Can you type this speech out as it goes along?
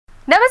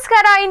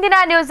ನಮಸ್ಕಾರ ಇಂದಿನ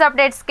ನ್ಯೂಸ್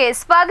ಅಪ್ಡೇಟ್ಸ್ಗೆ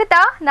ಸ್ವಾಗತ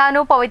ನಾನು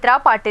ಪವಿತ್ರ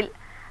ಪಾಟೀಲ್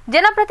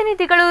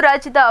ಜನಪ್ರತಿನಿಧಿಗಳು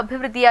ರಾಜ್ಯದ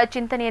ಅಭಿವೃದ್ಧಿಯ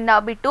ಚಿಂತನೆಯನ್ನ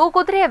ಬಿಟ್ಟು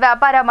ಕುದುರೆ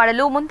ವ್ಯಾಪಾರ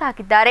ಮಾಡಲು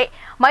ಮುಂದಾಗಿದ್ದಾರೆ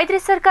ಮೈತ್ರಿ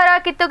ಸರ್ಕಾರ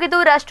ಕಿತ್ತೊಗೆದು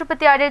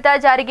ರಾಷ್ಟ್ರಪತಿ ಆಡಳಿತ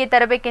ಜಾರಿಗೆ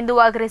ತರಬೇಕೆಂದು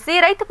ಆಗ್ರಹಿಸಿ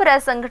ರೈತಪರ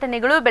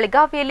ಸಂಘಟನೆಗಳು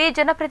ಬೆಳಗಾವಿಯಲ್ಲಿ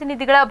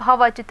ಜನಪ್ರತಿನಿಧಿಗಳ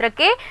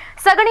ಭಾವಚಿತ್ರಕ್ಕೆ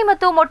ಸಗಣಿ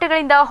ಮತ್ತು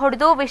ಮೊಟ್ಟೆಗಳಿಂದ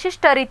ಹೊಡೆದು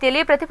ವಿಶಿಷ್ಟ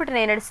ರೀತಿಯಲ್ಲಿ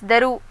ಪ್ರತಿಭಟನೆ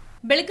ನಡೆಸಿದರು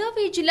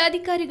ಬೆಳಗಾವಿ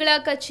ಜಿಲ್ಲಾಧಿಕಾರಿಗಳ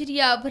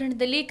ಕಚೇರಿಯ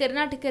ಆವರಣದಲ್ಲಿ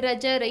ಕರ್ನಾಟಕ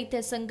ರಾಜ್ಯ ರೈತ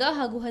ಸಂಘ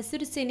ಹಾಗೂ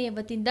ಹಸಿರು ಸೇನೆಯ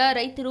ವತಿಯಿಂದ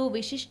ರೈತರು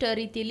ವಿಶಿಷ್ಟ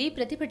ರೀತಿಯಲ್ಲಿ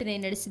ಪ್ರತಿಭಟನೆ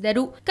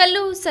ನಡೆಸಿದರು.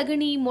 ಕಲ್ಲು,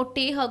 ಸಗಣಿ,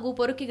 ಮೊಟ್ಟೆ ಹಾಗೂ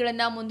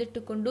ಪೊರಕೆಗಳನ್ನು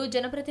ಮುಂದಿಟ್ಟುಕೊಂಡು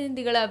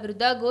ಜನಪ್ರತಿನಿಧಿಗಳ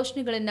ವಿರುದ್ಧ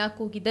ಘೋಷಣೆಗಳನ್ನು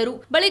ಕೂಗಿದರು.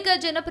 ಬಳಿಕ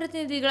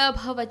ಜನಪ್ರತಿನಿಧಿಗಳ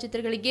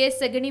ಭಾವಚಿತ್ರಗಳಿಗೆ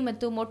ಸಗಣಿ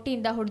ಮತ್ತು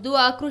ಮೊಟ್ಟೆಯಿಂದ ಹೊಡೆದು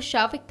ಆಕ್ರೋಶ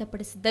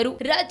ವ್ಯಕ್ತಪಡಿಸಿದರು.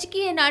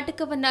 ರಾಜಕೀಯ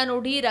ನಾಟಕವನ್ನ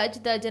ನೋಡಿ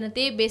ರಾಜ್ಯದ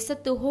ಜನತೆ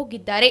ಬೇಸತ್ತು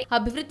ಹೋಗಿದ್ದಾರೆ.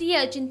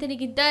 ಅಭಿವೃದ್ಧಿಯ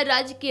ಚಿಂತನೆಗಿಂತ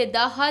ರಾಜಕೀಯ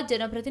ದಾಹ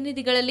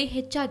ಜನಪ್ರತಿನಿಧಿಗಳಲ್ಲಿ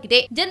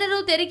ಹೆಚ್ಚಾಗಿದೆ. ಜನರು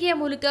ತೆರಿಗೆಯ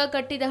ಮೂಲಕ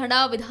ಕಟ್ಟಿದ ಹಣ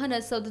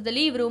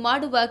ವಿಧಾನಸೌಧದಲ್ಲಿ ಇವರು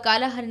ಮಾಡುವ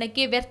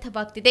ಕಾಲಹರಣಕ್ಕೆ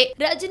ವ್ಯರ್ಥವಾಗ್ತಿದೆ.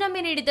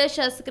 ರಾಜೀನಾಮೆ ನೀಡಿದ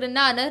ಶಾಸಕರನ್ನ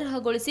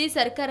ಅನರ್ಹಗೊಳಿಸಿ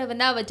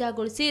ಸರ್ಕಾರವನ್ನ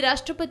ವಜಾಗೊಳಿಸಿ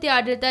ರಾಷ್ಟ್ರಪತಿ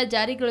ಆಡಳಿತ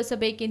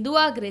ಜಾರಿಗೊಳಿಸಬೇಕೆಂದು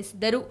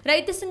ಆಗ್ರಹಿಸಿದರು.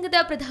 ರೈತ ಸಂಘದ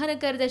ಪ್ರಧಾನ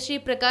ಕಾರ್ಯದರ್ಶಿ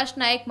ಪ್ರಕಾಶ್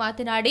ನಾಯಕ್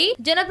ಮಾತನಾಡಿ,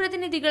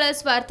 ಜನಪ್ರತಿನಿಧಿಗಳ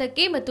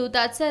ಸ್ವಾರ್ಥಕ್ಕೆ ಮತ್ತು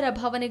ತಾತ್ಸಾರ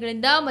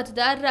ಭಾವನೆಗಳಿಂದ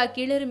ಮತದಾರರ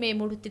ಕೀಳರಿಮೆ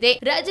ಮೂಡುತ್ತಿದೆ.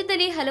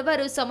 ರಾಜ್ಯದಲ್ಲಿ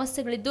ಹಲವಾರು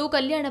ಸಮಸ್ಯೆಗಳಿದ್ದು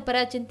ಕಲ್ಯಾಣ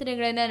ಪರ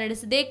ಚಿಂತನೆಗಳನ್ನ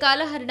ನಡೆಸದೆ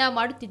ಕಾಲಹರಣ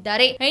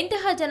ಮಾಡುತ್ತಿದ್ದಾರೆ.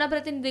 ಇಂತಹ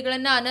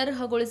ಜನಪ್ರತಿನಿಧಿಗಳನ್ನ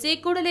ಅನರ್ಹಗೊಳಿಸಿ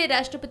ಕೂಡಲೇ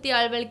ರಾಷ್ಟ್ರಪತಿ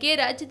ಆಳ್ವಳಿಕೆ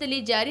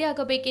ರಾಜ್ಯದಲ್ಲಿ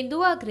ಜಾರಿಯಾಗಬೇಕೆಂದು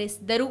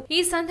ಆಗ್ರಹಿಸಿದರು. ಈ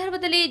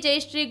ಸಂದರ್ಭದಲ್ಲಿ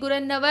ಜಯಶ್ರೀ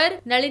ಗುರನ್ನವರ್,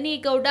 ನಳಿನಿ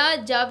ಗೌಡ,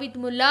 ಜಾವಿದ್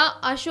ಮುಲ್ಲಾ,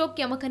 ಅಶೋಕ್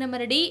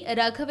ಯಮಕನಮರಡಿ,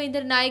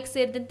 ರಾಘವೇಂದ್ರ ನಾಯಕ್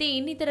ಸೇರಿದಂತೆ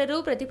ಇನ್ನಿತರರು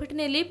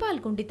ಪ್ರತಿಭಟನೆಯಲ್ಲಿ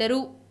ಪಾಲ್ಗೊಂಡಿದ್ದರು.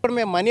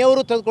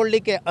 ಮನೆಯವರು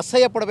ತೆಗೆದುಕೊಳ್ಳಲಿಕ್ಕೆ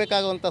ಅಸಹ್ಯ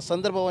ಪಡಬೇಕಾಗುವಂಥ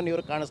ಸಂದರ್ಭವನ್ನು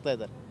ಇವರು ಕಾಣಿಸ್ತಾ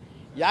ಇದ್ದಾರೆ.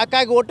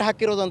 ಯಾಕಾಗಿ ಓಟ್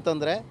ಹಾಕಿರೋದು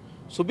ಅಂತಂದರೆ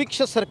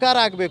ಸುಭಿಕ್ಷ ಸರ್ಕಾರ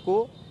ಆಗಬೇಕು,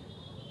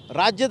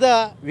 ರಾಜ್ಯದ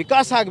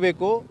ವಿಕಾಸ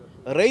ಆಗಬೇಕು,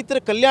 ರೈತರ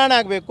ಕಲ್ಯಾಣ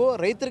ಆಗಬೇಕು,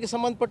 ರೈತರಿಗೆ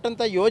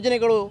ಸಂಬಂಧಪಟ್ಟಂಥ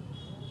ಯೋಜನೆಗಳು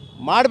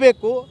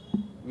ಮಾಡಬೇಕು.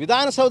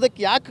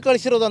 ವಿಧಾನಸೌಧಕ್ಕೆ ಯಾಕೆ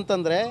ಕಳಿಸಿರೋದು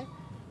ಅಂತಂದರೆ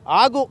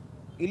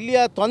ಇಲ್ಲಿಯ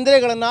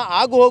ತೊಂದರೆಗಳನ್ನು,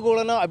 ಆಗು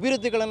ಹೋಗುಗಳನ್ನು,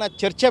 ಅಭಿವೃದ್ಧಿಗಳನ್ನು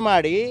ಚರ್ಚೆ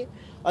ಮಾಡಿ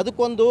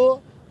ಅದಕ್ಕೊಂದು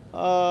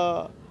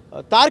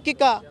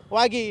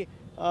ತಾರ್ಕಿಕವಾಗಿ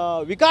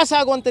ವಿಕಾಸ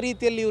ಆಗುವಂಥ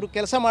ರೀತಿಯಲ್ಲಿ ಇವರು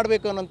ಕೆಲಸ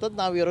ಮಾಡಬೇಕು ಅನ್ನೋಂಥದ್ದು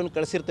ನಾವು ಇವರನ್ನು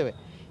ಕಳಿಸಿರ್ತೇವೆ.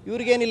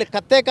 ಇವ್ರಿಗೇನಿಲ್ಲ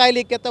ಕತ್ತೆ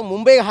ಕಾಯಲಿಕ್ಕೆ ಅಥವಾ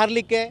ಮುಂಬೈಗೆ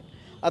ಹಾರಲಿಕ್ಕೆ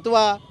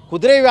ಅಥವಾ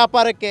ಕುದುರೆ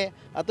ವ್ಯಾಪಾರಕ್ಕೆ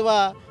ಅಥವಾ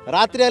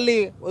ರಾತ್ರಿಯಲ್ಲಿ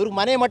ಇವ್ರಿಗೆ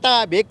ಮನೆ ಮಠ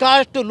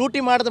ಬೇಕಾಷ್ಟು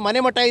ಲೂಟಿ ಮಾಡಿದ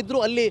ಮನೆ ಮಠ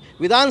ಇದ್ದರೂ ಅಲ್ಲಿ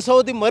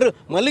ವಿಧಾನಸೌಧ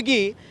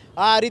ಮಲಗಿ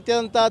ಆ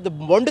ರೀತಿಯಾದಂಥದ್ದು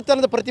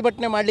ಮೊಂಡುತನದ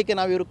ಪ್ರತಿಭಟನೆ ಮಾಡಲಿಕ್ಕೆ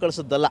ನಾವು ಇವ್ರಿಗೆ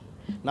ಕಳಿಸೋದಲ್ಲ.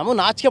 ನಮಗೆ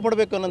ನಾಚಿಕೆ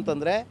ಪಡಬೇಕು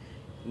ಅನ್ನಂತಂದರೆ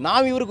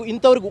ನಾವು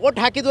ಇಂಥವ್ರಿಗೆ ಓಟ್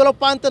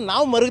ಹಾಕಿದ್ವಲ್ಲಪ್ಪ ಅಂತ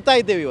ನಾವು ಮರುಗ್ತಾ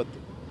ಇದ್ದೇವೆ. ಇವತ್ತು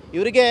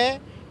ಇವರಿಗೆ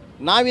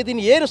ನಾವು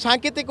ಇದನ್ನು ಏನು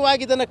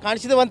ಸಾಂಕೇತಿಕವಾಗಿ ಇದನ್ನು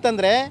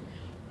ಕಾಣಿಸಿದವಂತಂದರೆ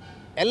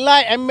ಎಲ್ಲ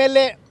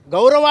MLA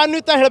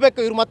ಗೌರವಾನ್ವಿತ ಹೇಳಬೇಕು.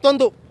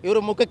 ಇವ್ರ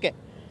ಮುಖಕ್ಕೆ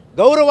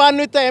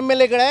ಗೌರವಾನ್ವಿತ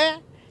MLAಗಳೇ,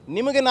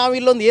 ನಿಮಗೆ ನಾವು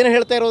ಇಲ್ಲೊಂದು ಏನು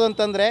ಹೇಳ್ತಾ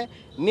ಇರೋದಂತಂದರೆ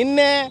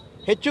ನಿನ್ನೆ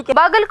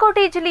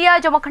ಬಾಗಲಕೋಟೆ ಜಿಲ್ಲೆಯ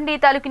ಜಮಖಂಡಿ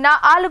ತಾಲೂಕಿನ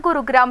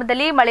ಆಲಗೂರು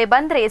ಗ್ರಾಮದಲ್ಲಿ ಮಳೆ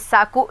ಬಂದ್ರೆ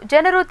ಸಾಕು,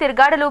 ಜನರು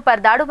ತಿರುಗಾಡಲು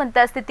ಪರದಾಡುವಂತ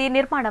ಸ್ಥಿತಿ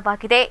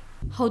ನಿರ್ಮಾಣವಾಗಿದೆ.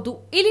 ಹೌದು,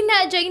 ಇಲ್ಲಿನ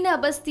ಜೈನ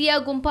ಬಸ್ತಿಯ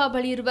ಗುಂಪಾ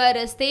ಬಳಿ ಇರುವ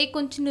ರಸ್ತೆ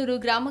ಕುಂಚನೂರು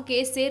ಗ್ರಾಮಕ್ಕೆ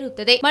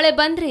ಸೇರುತ್ತದೆ. ಮಳೆ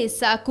ಬಂದ್ರೆ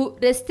ಸಾಕು,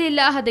 ರಸ್ತೆ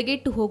ಎಲ್ಲ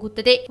ಹದಗೆಟ್ಟು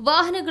ಹೋಗುತ್ತದೆ.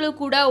 ವಾಹನಗಳು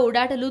ಕೂಡ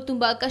ಓಡಾಡಲು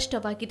ತುಂಬಾ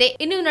ಕಷ್ಟವಾಗಿದೆ.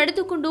 ಇನ್ನು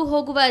ನಡೆದುಕೊಂಡು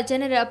ಹೋಗುವ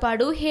ಜನರ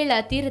ಪಾಡು ಹೇಳ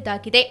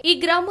ತೀರದಾಗಿದೆ. ಈ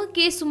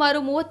ಗ್ರಾಮಕ್ಕೆ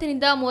ಸುಮಾರು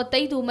 30ರಿಂದ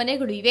 35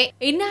 ಮನೆಗಳು ಇವೆ.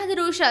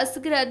 ಇನ್ನಾದರೂ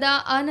ಶಾಸಕರಾದ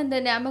ಆನಂದ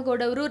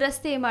ನ್ಯಾಮಗೌಡ ಅವರು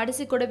ರಸ್ತೆ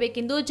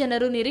ಮಾಡಿಸಿಕೊಡಬೇಕೆಂದು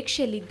ಜನರು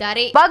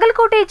ನಿರೀಕ್ಷೆಯಲ್ಲಿದ್ದಾರೆ.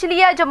 ಬಾಗಲಕೋಟೆ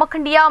ಜಿಲ್ಲೆಯ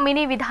ಜಮಖಂಡಿಯ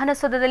ಮಿನಿ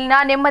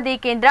ವಿಧಾನಸೌಧದಲ್ಲಿನ ನೆಮ್ಮದಿ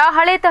ಕೇಂದ್ರ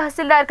ಹಳೆ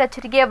ತಹಸೀಲ್ದಾರ್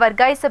ಕಚೇರಿಗೆ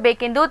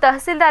ವರ್ಗಾಯಿಸಬೇಕೆಂದು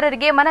ತಹಸೀಲ್ದಾರರಿಗೆ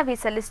ಮನವಿ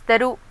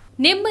ಸಲ್ಲಿಸಿದರು.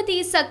 ನೆಮ್ಮದಿ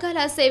ಸಕಾಲ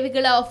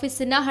ಸೇವೆಗಳ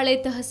ಆಫೀಸನ್ನ ಹಳೆ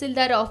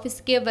ತಹಸೀಲ್ದಾರ್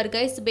ಆಫೀಸ್ಗೆ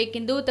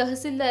ವರ್ಗಾಯಿಸಬೇಕೆಂದು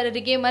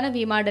ತಹಸೀಲ್ದಾರರಿಗೆ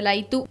ಮನವಿ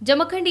ಮಾಡಲಾಯಿತು.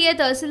 ಜಮಖಂಡಿಯ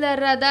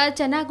ತಹಸೀಲ್ದಾರರಾದ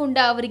ಚನ್ನಗೊಂಡ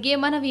ಅವರಿಗೆ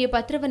ಮನವಿಯ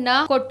ಪತ್ರವನ್ನ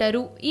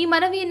ಕೊಟ್ಟರು. ಈ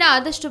ಮನವಿಯನ್ನ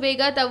ಆದಷ್ಟು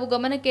ಬೇಗ ತಾವು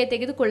ಗಮನಕ್ಕೆ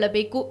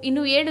ತೆಗೆದುಕೊಳ್ಳಬೇಕು.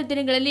 ಇನ್ನು 7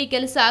 ದಿನಗಳಲ್ಲಿ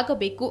ಕೆಲಸ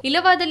ಆಗಬೇಕು,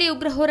 ಇಲ್ಲವಾದಲ್ಲಿ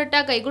ಉಗ್ರ ಹೋರಾಟ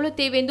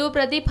ಕೈಗೊಳ್ಳುತ್ತೇವೆ ಎಂದು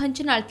ಪ್ರದೀಪ್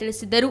ಹಂಚನಾಳ್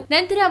ತಿಳಿಸಿದರು.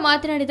 ನಂತರ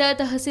ಮಾತನಾಡಿದ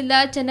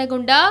ತಹಸೀಲ್ದಾರ್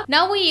ಚನ್ನಗೊಂಡ,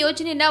 ನಾವು ಈ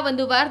ಯೋಜನೆಯನ್ನ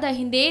 1 ವಾರದ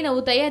ಹಿಂದೆ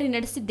ನಾವು ತಯಾರಿ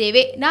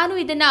ನಡೆಸಿದ್ದೇವೆ. ನಾನು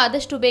ಇದನ್ನ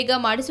ಆದಷ್ಟು ಬೇಗ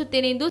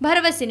ಮಾಡಿಸುತ್ತೇನೆ ಎಂದು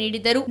ಭರವಸೆ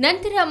ನೀಡಿದರು.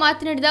 ನಂತರ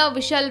ಮಾತನಾಡಿದ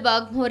ವಿಶಾಲ್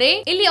ವಾಗ್ಮೋರೆ,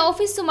 ಇಲ್ಲಿ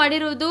ಆಫೀಸ್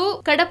ಮಾಡಿರುವುದು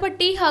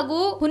ಕಡಪಟ್ಟಿ ಹಾಗೂ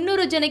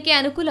ಹುನ್ನೂರು ಜನಕ್ಕೆ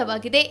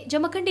ಅನುಕೂಲವಾಗಿದೆ.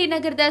 ಜಮಖಂಡಿ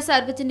ನಗರದ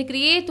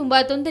ಸಾರ್ವಜನಿಕರಿಗೆ ತುಂಬಾ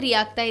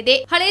ತೊಂದರೆಯಾಗ್ತಾ ಇದೆ.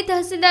 ಹಳೆ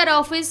ತಹಸೀಲ್ದಾರ್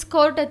ಆಫೀಸ್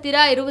ಕೋರ್ಟ್ ಹತ್ತಿರ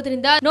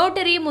ಇರುವುದರಿಂದ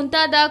ನೋಟರಿ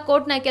ಮುಂತಾದ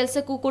ಕೋರ್ಟ್ನ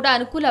ಕೆಲಸಕ್ಕೂ ಕೂಡ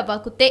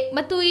ಅನುಕೂಲವಾಗುತ್ತೆ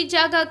ಮತ್ತು ಈ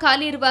ಜಾಗ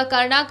ಖಾಲಿ ಇರುವ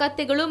ಕಾರಣ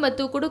ಕತ್ತೆಗಳು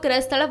ಮತ್ತು ಕುಡುಕರ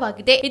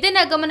ಸ್ಥಳವಾಗಿದೆ.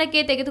 ಇದನ್ನ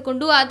ಗಮನಕ್ಕೆ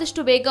ತೆಗೆದುಕೊಂಡು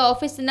ಆದಷ್ಟು ಬೇಗ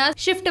ಆಫೀಸ್ ಅನ್ನ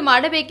ಶಿಫ್ಟ್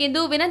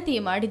ಮಾಡಬೇಕೆಂದು ವಿನಂತಿ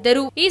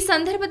ಮಾಡಿದ್ದರು. ಈ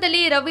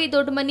ಸಂದರ್ಭದಲ್ಲಿ ರವಿ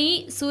ದೊಡ್ಮನಿ,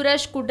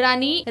 ಸೂರಜ್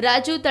ಕುಡ್ರಾನಿ,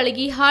 ರಾಜು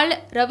ತಳಗಿಹಾಳ್,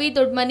 ರವಿ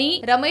ದೊಡ್ಮನಿ,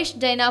 ರಮೇಶ್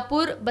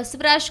ಜೈನಾಪುರ್,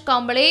 ಬಸವರಾಜ್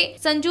ಕಾಂಬಳೆ,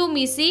 ಸಂಜು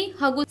ಮೀಸಿ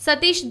ಹಾಗೂ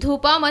ಸತೀಶ್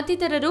ಧೂಪ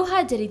ಮತ್ತಿತರರು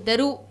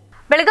ಹಾಜರಿದ್ದರು.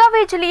 ಬೆಳಗಾವಿ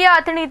ಜಿಲ್ಲೆಯ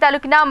ಅಥಣಿ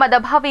ತಾಲೂಕಿನ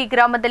ಮದಭಾವಿ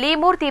ಗ್ರಾಮದಲ್ಲಿ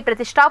ಮೂರ್ತಿ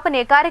ಪ್ರತಿಷ್ಠಾಪನೆ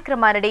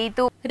ಕಾರ್ಯಕ್ರಮ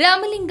ನಡೆಯಿತು.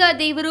 ರಾಮಲಿಂಗ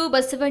ದೇವರು,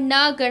 ಬಸವಣ್ಣ,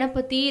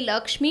 ಗಣಪತಿ,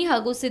 ಲಕ್ಷ್ಮಿ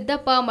ಹಾಗೂ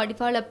ಸಿದ್ದಪ್ಪ,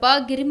 ಮಡಿವಾಳಪ್ಪ,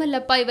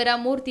 ಗಿರಿಮಲ್ಲಪ್ಪ ಇವರ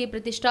ಮೂರ್ತಿ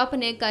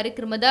ಪ್ರತಿಷ್ಠಾಪನೆ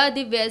ಕಾರ್ಯಕ್ರಮದ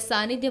ದಿವ್ಯ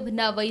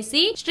ಸಾನ್ನಿಧ್ಯವನ್ನ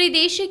ವಹಿಸಿ ಶ್ರೀ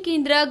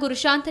ದೇಶಿಕೇಂದ್ರ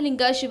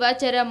ಗುರುಶಾಂತಲಿಂಗ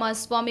ಶಿವಾಚಾರ್ಯ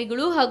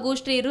ಮಹಾಸ್ವಾಮಿಗಳು ಹಾಗೂ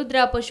ಶ್ರೀ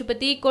ರುದ್ರ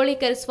ಪಶುಪತಿ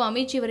ಕೋಳಿಕರ್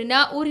ಸ್ವಾಮೀಜಿಯವರಿನ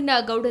ಊರಿನ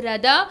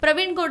ಗೌಡರಾದ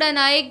ಪ್ರವೀಣ್ ಗೌಡ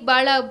ನಾಯಕ್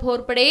ಬಾಳ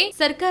ಬೋರ್ಪಡೆ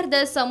ಸರ್ಕಾರದ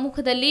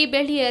ಸಮ್ಮುಖದಲ್ಲಿ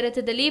ಬೆಳ್ಳಿಯ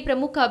ರಥದಲ್ಲಿ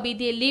ಪ್ರಮುಖ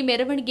ಬೀದಿಯಲ್ಲಿ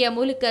ಮೆರವಣಿಗೆಯ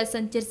ಮೂಲಕ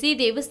ಸಂಚರಿಸಿ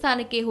ದೇವಸ್ಥಾನ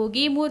ದೇವಸ್ಥಾನಕ್ಕೆ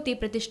ಹೋಗಿ ಮೂರ್ತಿ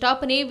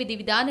ಪ್ರತಿಷ್ಠಾಪನೆ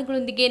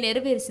ವಿಧಿವಿಧಾನಗಳೊಂದಿಗೆ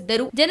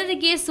ನೆರವೇರಿಸಿದರು.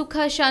 ಜನರಿಗೆ ಸುಖ,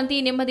 ಶಾಂತಿ,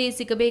 ನೆಮ್ಮದಿ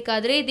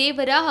ಸಿಗಬೇಕಾದರೆ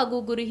ದೇವರ ಹಾಗೂ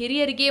ಗುರು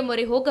ಹಿರಿಯರಿಗೆ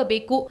ಮೊರೆ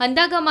ಹೋಗಬೇಕು.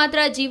 ಅಂದಾಗ ಮಾತ್ರ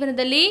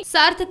ಜೀವನದಲ್ಲಿ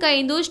ಸಾರ್ಥಕ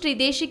ಎಂದು ಶ್ರೀ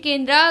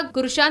ದೇಶಿಕೇಂದ್ರ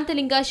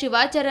ಗುರುಶಾಂತಲಿಂಗ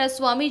ಶಿವಾಚಾರ್ಯ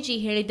ಸ್ವಾಮೀಜಿ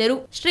ಹೇಳಿದರು.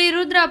 ಶ್ರೀ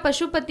ರುದ್ರ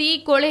ಪಶುಪತಿ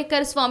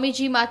ಕೋಳೇಕರ್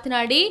ಸ್ವಾಮೀಜಿ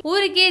ಮಾತನಾಡಿ,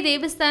 ಊರಿಗೆ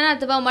ದೇವಸ್ಥಾನ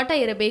ಅಥವಾ ಮಠ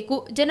ಇರಬೇಕು.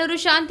 ಜನರು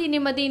ಶಾಂತಿ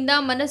ನೆಮ್ಮದಿಯಿಂದ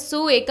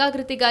ಮನಸ್ಸು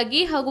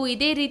ಏಕಾಗ್ರತೆಗಾಗಿ ಹಾಗೂ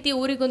ಇದೇ ರೀತಿ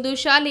ಊರಿಗೊಂದು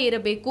ಶಾಲೆ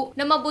ಇರಬೇಕು.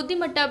 ನಮ್ಮ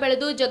ಬುದ್ಧಿಮಟ್ಟ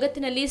ಬೆಳೆದು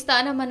ಜಗತ್ತಿನಲ್ಲಿ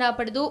ಸ್ಥಾನಮಾನ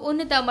ಪಡೆದು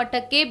ಉನ್ನತ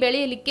ಮಟ್ಟಕ್ಕೆ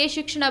ಬೆಳೆಯಲಿಕ್ಕೆ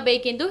ಶಿಕ್ಷಣ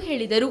ಬೇಕೆಂದು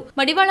ಹೇಳಿದರು.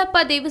 ಮಡಿವಾಳಪ್ಪ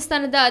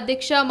ದೇವಸ್ಥಾನದ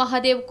ಅಧ್ಯಕ್ಷ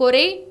ಮಹಾದೇವ್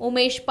ಕೋರೆ,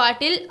 ಉಮೇಶ್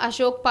ಪಾಟೀಲ್,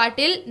 ಅಶೋಕ್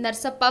ಪಾಟೀಲ್,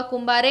 ನರಸಪ್ಪ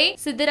ಕುಂಬಾರೆ,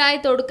 ಸಿದ್ದರಾಯ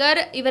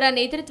ತೋಡ್ಕರ್ ಇವರ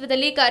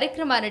ನೇತೃತ್ವದಲ್ಲಿ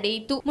ಕಾರ್ಯಕ್ರಮ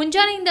ನಡೆಯಿತು.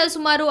 ಮುಂಜಾನೆಯಿಂದ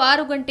ಸುಮಾರು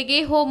 6 ಗಂಟೆಗೆ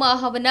ಹೋಮ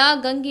ಹವನ,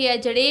 ಗಂಗೆಯ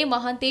ಜಡೆ,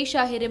 ಮಹಾಂತೇಶ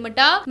ಹಿರೇಮಠ,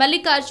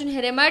 ಮಲ್ಲಿಕಾರ್ಜುನ್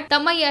ಹಿರೇಮಠ್,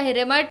 ತಮ್ಮಯ್ಯ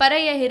ಹಿರೇಮಠ್,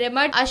 ಪರಯ್ಯ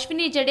ಹಿರೇಮಠ್,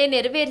 ಅಶ್ವಿನಿ ಜಡೆ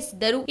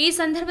ನೆರವೇರಿಸಿದರು. ಈ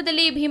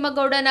ಸಂದರ್ಭದಲ್ಲಿ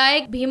ಭೀಮಗೌಡ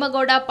ನಾಯಕ್,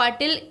 ಭೀಮಗೌಡ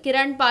ಪಾಟೀಲ್,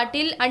 ಕಿರಣ್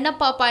ಪಾಟೀಲ್,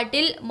 ಅಣ್ಣಪ್ಪ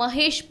ಪಾಟೀಲ್,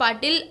 ಮಹೇಶ್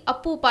ಪಾಟೀಲ್,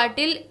 ಅಪ್ಪು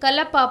ಪಾಟೀಲ್,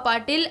 ಕಲ್ಲಪ್ಪ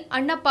ಪಾಟೀಲ್,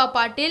 ಅಣ್ಣಪ್ಪ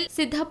ಪಾಟೀಲ್,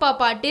 ಸಿದ್ದಪ್ಪ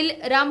ಪಾಟೀಲ್,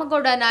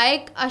 ರಾಮಗೌಡ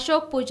ನಾಯಕ್,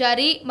 ಅಶೋಕ್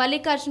ಪೂಜಾರಿ,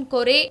 ಮಲ್ಲಿಕಾರ್ಜುನ್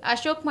ಕೋರೆ,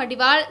 ಅಶೋಕ್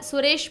ಮಡಿವಾಳ್,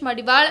 ಸುರೇಶ್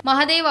ಮಡಿವಾಳ್,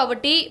 ಮಹಾದೇವ್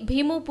ಅವಟಿ,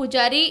 ಭೀಮು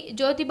ಪೂಜಾರಿ,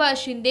 ಜ್ಯೋತಿಬಾ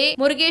ಶಿಂದೆ,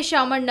 ಮುರುಗೇಶ್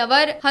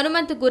ಶಾಮಣ್ಣವರ್,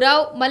 ಹನುಮಂತ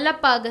ಗುರಾವ್,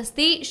 ಮಲ್ಲಪ್ಪ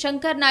ಅಗಸ್ತಿ,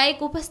 ಶಂಕರ್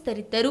ನಾಯಕ್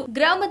ಉಪಸ್ಥಿತರಿದ್ದರು.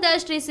 ಗ್ರಾಮದ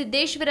ಶ್ರೀ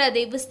ಸಿದ್ದೇಶ್ವರ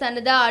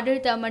ದೇವಸ್ಥಾನದ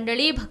ಆಡಳಿತ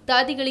ಮಂಡಳಿ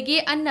ಭಕ್ತಾದಿಗಳಿಗೆ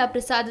ಅನ್ನ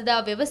ಪ್ರಸಾದದ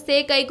ವ್ಯವಸ್ಥೆ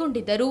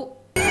ಕೈಗೊಂಡಿದ್ದರು.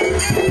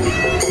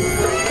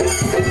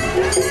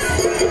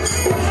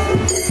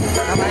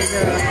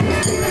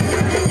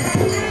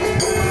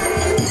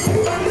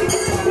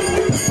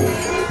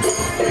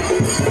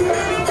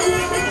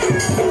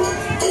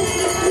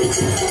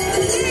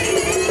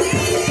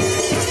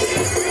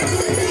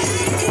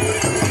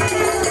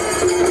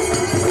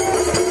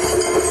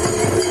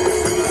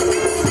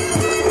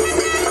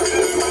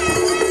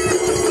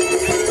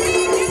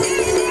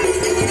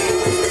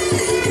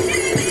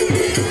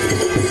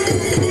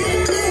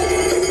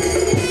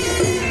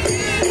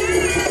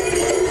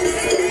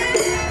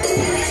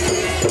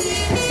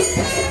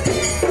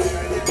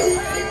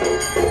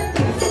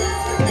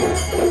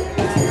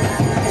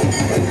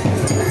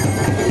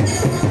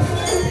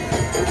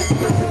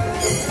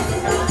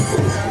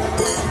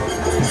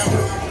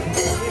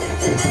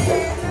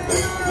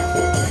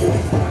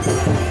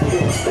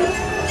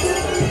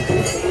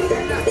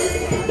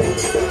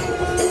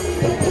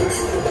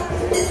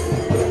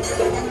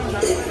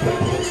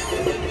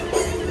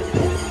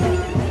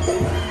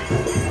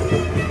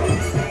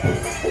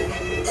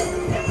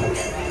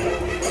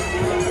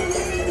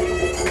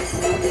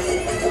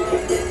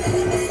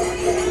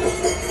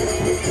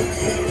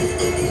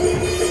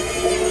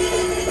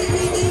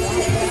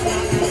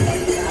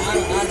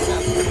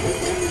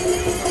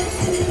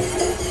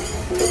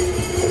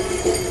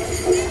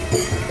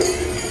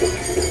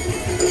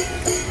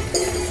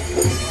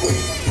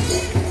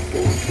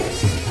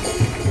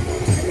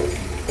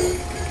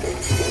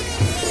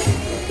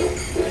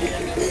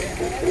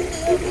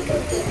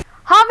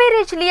 ಹಾವೇರಿ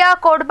ಜಿಲ್ಲೆಯ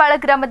ಕೋಡ್ಬಾಳ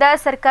ಗ್ರಾಮದ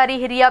ಸರ್ಕಾರಿ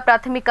ಹಿರಿಯ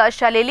ಪ್ರಾಥಮಿಕ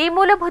ಶಾಲೆಯಲ್ಲಿ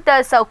ಮೂಲಭೂತ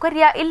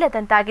ಸೌಕರ್ಯ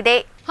ಇಲ್ಲದಂತಾಗಿದೆ.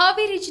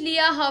 ಹಾವೇರಿ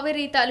ಜಿಲ್ಲೆಯ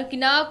ಹಾವೇರಿ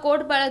ತಾಲೂಕಿನ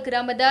ಕೋಡ್ಬಾಳ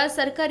ಗ್ರಾಮದ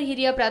ಸರ್ಕಾರಿ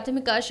ಹಿರಿಯ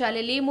ಪ್ರಾಥಮಿಕ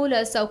ಶಾಲೆಯಲ್ಲಿ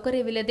ಮೂಲ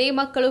ಸೌಕರ್ಯವಿಲ್ಲದೆ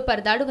ಮಕ್ಕಳು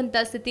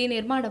ಪರದಾಡುವಂತಹ ಸ್ಥಿತಿ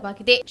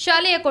ನಿರ್ಮಾಣವಾಗಿದೆ.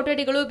 ಶಾಲೆಯ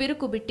ಕೊಠಡಿಗಳು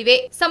ಬಿರುಕು ಬಿಟ್ಟಿವೆ.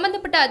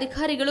 ಸಂಬಂಧಪಟ್ಟ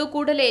ಅಧಿಕಾರಿಗಳು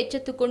ಕೂಡಲೇ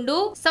ಎಚ್ಚೆತ್ತುಕೊಂಡು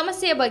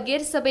ಸಮಸ್ಯೆ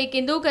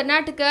ಬಗೆಹರಿಸಬೇಕೆಂದು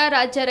ಕರ್ನಾಟಕ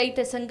ರಾಜ್ಯ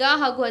ರೈತ ಸಂಘ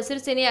ಹಾಗೂ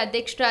ಹಸಿರು ಸೇನೆ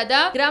ಅಧ್ಯಕ್ಷರಾದ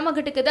ಗ್ರಾಮ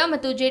ಘಟಕದ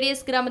ಮತ್ತು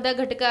ಜೆಡಿಎಸ್ ಗ್ರಾಮದ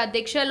ಘಟಕ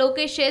ಅಧ್ಯಕ್ಷ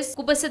ಲೋಕೇಶ್ ಎಸ್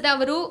ಕುಬಸದ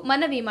ಅವರು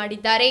ಮನವಿ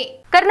ಮಾಡಿದ್ದಾರೆ.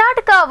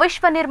 ಕರ್ನಾಟಕ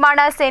ವಿಶ್ವ ನಿರ್ಮಾಣ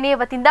ಸೇನೆಯ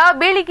ವತಿಯಿಂದ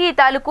ಬೀಳಿಗಿ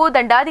ತಾಲೂಕು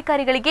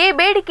ದಂಡಾಧಿಕಾರಿಗಳಿಗೆ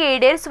ಬೇಡಿಕೆ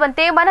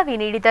ಈಡೇರಿಸುವಂತೆ ಮನವಿ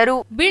ನೀಡಿದರು.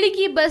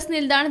 ಬೀಳಿಗಿ ಬಸ್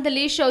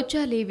ನಿಲ್ದಾಣದಲ್ಲಿ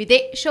ಶೌಚಾಲಯವಿದೆ.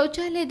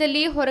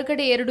 ಶೌಚಾಲಯದಲ್ಲಿ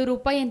ಹೊರಗಡೆ 2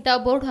 ರೂಪಾಯಿ ಅಂತ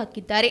ಬೋರ್ಡ್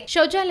ಹಾಕಿದ್ದಾರೆ.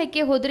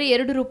 ಶೌಚಾಲಯಕ್ಕೆ ಹೋದರೆ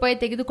 2 ರೂಪಾಯಿ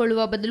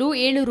ತೆಗೆದುಕೊಳ್ಳುವ ಬದಲು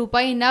 7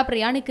 ರೂಪಾಯಿಯನ್ನ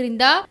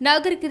ಪ್ರಯಾಣಿಕರಿಂದ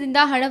ನಾಗರಿಕರಿಂದ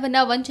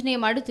ಹಣವನ್ನ ವಂಚನೆ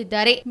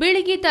ಮಾಡುತ್ತಿದ್ದಾರೆ.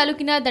 ಬೀಳಿಗಿ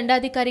ತಾಲೂಕಿನ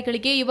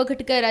ದಂಡಾಧಿಕಾರಿಗಳಿಗೆ ಯುವ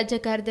ಘಟಕ ರಾಜ್ಯ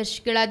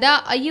ಕಾರ್ಯದರ್ಶಿಗಳಾದ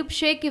ಅಯ್ಯೂಬ್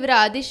ಶೇಖ್ ಇವರ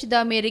ಆದೇಶದ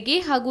ಮೇರೆಗೆ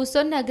ಹಾಗೂ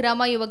ಸೊನ್ನ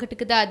ಗ್ರಾಮ ಯುವ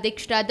ಘಟಕದ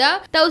ಅಧ್ಯಕ್ಷರಾದ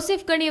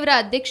ತೌಸಿಫ್ ಗಣಿ ಇವರ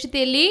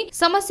ಅಧ್ಯಕ್ಷತೆಯಲ್ಲಿ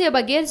ಸಮಸ್ಯೆ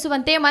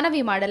ಬಗೆಹರಿಸುವಂತೆ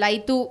ಮನವಿ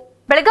ಮಾಡಲಾಯಿತು.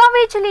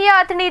 ಬೆಳಗಾವಿ ಜಿಲ್ಲೆಯ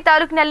ಅಥಣಿ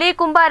ತಾಲೂಕಿನಲ್ಲಿ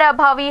ಕುಂಬಾರ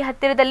ಬಾವಿ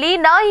ಹತ್ತಿರದಲ್ಲಿ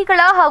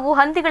ನಾಯಿಗಳ ಹಾಗೂ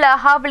ಹಂದಿಗಳ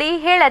ಹಾವಳಿ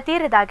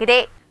ಹೇಳತೀರದಾಗಿದೆ.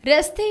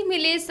 ರಸ್ತೆ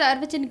ಮೇಲೆ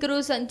ಸಾರ್ವಜನಿಕರು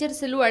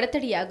ಸಂಚರಿಸಲು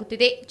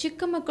ಅಡೆತಡೆಯಾಗುತ್ತಿದೆ.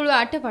 ಚಿಕ್ಕ ಮಕ್ಕಳು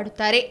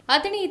ಆಟವಾಡುತ್ತಾರೆ.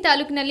 ಅಥಣಿ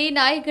ತಾಲೂಕಿನಲ್ಲಿ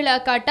ನಾಯಿಗಳ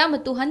ಕಾಟ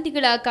ಮತ್ತು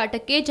ಹಂದಿಗಳ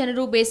ಕಾಟಕ್ಕೆ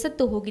ಜನರು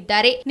ಬೇಸತ್ತು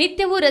ಹೋಗಿದ್ದಾರೆ.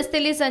 ನಿತ್ಯವೂ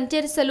ರಸ್ತೆಯಲ್ಲಿ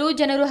ಸಂಚರಿಸಲು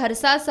ಜನರು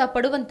ಹರಸಾಹಸ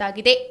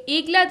ಪಡುವಂತಾಗಿದೆ.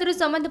 ಈಗಲಾದರೂ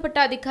ಸಂಬಂಧಪಟ್ಟ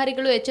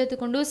ಅಧಿಕಾರಿಗಳು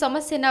ಎಚ್ಚೆತ್ತುಕೊಂಡು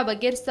ಸಮಸ್ಯೆಯನ್ನು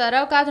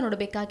ಬಗೆಹರಿಸುತ್ತಾರಾ ಕಾದು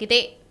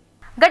ನೋಡಬೇಕಾಗಿದೆ.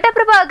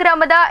 ಘಟಪ್ರಭಾ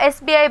ಗ್ರಾಮದ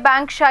ಎಸ್ಬಿಐ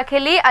ಬ್ಯಾಂಕ್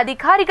ಶಾಖೆಯಲ್ಲಿ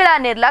ಅಧಿಕಾರಿಗಳ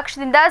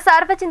ನಿರ್ಲಕ್ಷ್ಯದಿಂದ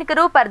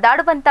ಸಾರ್ವಜನಿಕರು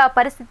ಪರದಾಡುವಂತಹ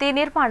ಪರಿಸ್ಥಿತಿ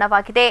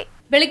ನಿರ್ಮಾಣವಾಗಿದೆ.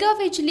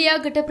 ಬೆಳಗಾವಿ ಜಿಲ್ಲೆಯ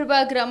ಘಟಪ್ರಭಾ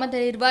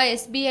ಗ್ರಾಮದಲ್ಲಿರುವ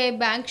ಎಸ್ಬಿಐ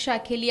ಬ್ಯಾಂಕ್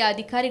ಶಾಖೆಯಲ್ಲಿ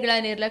ಅಧಿಕಾರಿಗಳ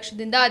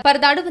ನಿರ್ಲಕ್ಷ್ಯದಿಂದ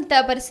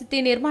ಪರದಾಡುವಂತಹ ಪರಿಸ್ಥಿತಿ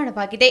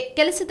ನಿರ್ಮಾಣವಾಗಿದೆ.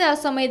 ಕೆಲಸದ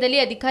ಸಮಯದಲ್ಲಿ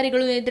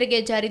ಅಧಿಕಾರಿಗಳು ನಿದ್ರೆಗೆ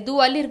ಜಾರಿದ್ದು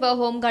ಅಲ್ಲಿರುವ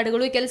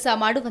ಹೋಂಗಾರ್ಡ್ಗಳು ಕೆಲಸ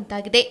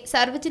ಮಾಡುವಂತಾಗಿದೆ.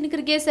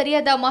 ಸಾರ್ವಜನಿಕರಿಗೆ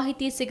ಸರಿಯಾದ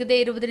ಮಾಹಿತಿ ಸಿಗದೇ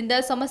ಇರುವುದರಿಂದ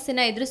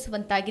ಸಮಸ್ಯೆನ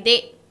ಎದುರಿಸುವಂತಾಗಿದೆ.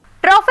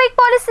 ಟ್ರಾಫಿಕ್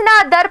ಪೊಲೀಸಿನ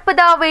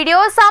ದರ್ಪದ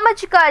ವಿಡಿಯೋ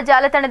ಸಾಮಾಜಿಕ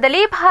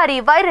ಜಾಲತಾಣದಲ್ಲಿ ಭಾರಿ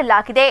ವೈರಲ್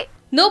ಆಗಿದೆ.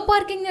 ನೋ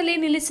ಪಾರ್ಕಿಂಗ್ನಲ್ಲಿ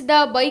ನಿಲ್ಲಿಸಿದ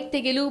ಬೈಕ್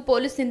ತೆಗೆಯಲು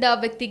ಪೊಲೀಸ್ನಿಂದ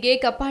ವ್ಯಕ್ತಿಗೆ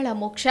ಕಪಾಳ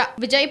ಮೋಕ್ಷ.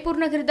 ವಿಜಯಪುರ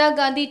ನಗರದ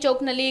ಗಾಂಧಿ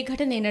ಚೌಕ್ನಲ್ಲಿ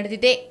ಘಟನೆ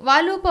ನಡೆದಿದೆ.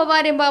 ವಾಲು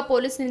ಪವಾರ್ ಎಂಬ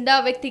ಪೊಲೀಸ್ನಿಂದ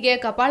ವ್ಯಕ್ತಿಗೆ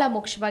ಕಪಾಳ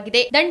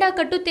ಮೋಕ್ಷವಾಗಿದೆ. ದಂಡ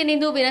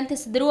ಕಟ್ಟುತ್ತೇನೆಂದು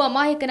ವಿನಂತಿಸಿದರೂ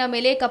ಅಮಾಯಕನ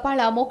ಮೇಲೆ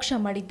ಕಪಾಳ ಮೋಕ್ಷ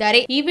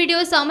ಮಾಡಿದ್ದಾರೆ. ಈ ವಿಡಿಯೋ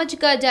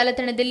ಸಾಮಾಜಿಕ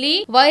ಜಾಲತಾಣದಲ್ಲಿ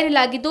ವೈರಲ್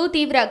ಆಗಿದ್ದು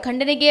ತೀವ್ರ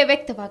ಖಂಡನೆಗೆ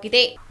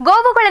ವ್ಯಕ್ತವಾಗಿದೆ.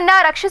 ಗೋವುಗಳನ್ನ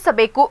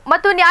ರಕ್ಷಿಸಬೇಕು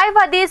ಮತ್ತು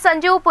ನ್ಯಾಯವಾದಿ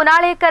ಸಂಜೀವ್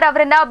ಪುನಾಳೇಕರ್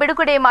ಅವರನ್ನ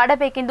ಬಿಡುಗಡೆ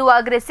ಮಾಡಬೇಕೆಂದು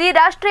ಆಗ್ರಹಿಸಿ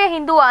ರಾಷ್ಟ್ರೀಯ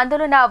ಹಿಂದೂ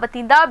ಆಂದೋಲನ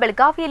ವತಿಯಿಂದ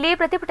ಬೆಳಗಾವಿಯಲ್ಲಿ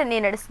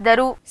ಪ್ರತಿಭಟನೆ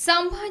ನಡೆಸಿದರು.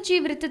 ಸಂಭಾಜಿ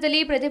ವೃತ್ತದಲ್ಲಿ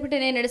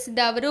ಪ್ರತಿಭಟನೆ ನಡೆಸಿದ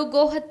ಅವರು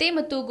ಗೋಹತ್ಯೆ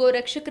ಮತ್ತು ಗೋ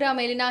ರಕ್ಷಕರ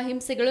ಮೇಲಿನ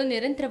ಹಿಂಸೆಗಳು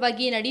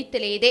ನಿರಂತರವಾಗಿ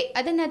ನಡೆಯುತ್ತಲೇ ಇದೆ.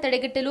 ಅದನ್ನು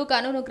ತಡೆಗಟ್ಟಲು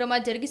ಕಾನೂನು ಕ್ರಮ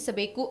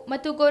ಜರುಗಿಸಬೇಕು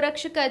ಮತ್ತು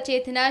ಗೋರಕ್ಷಕ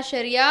ಚೇತನ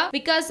ಶರಿಯಾ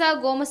ವಿಕಾಸ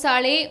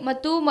ಗೋಮಸಾಳೆ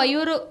ಮತ್ತು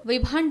ಮಯೂರ್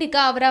ವಿಭಾಂಡಿಕ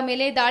ಅವರ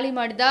ಮೇಲೆ ದಾಳಿ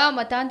ಮಾಡಿದ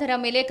ಮತಾಂಧರ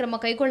ಮೇಲೆ ಕ್ರಮ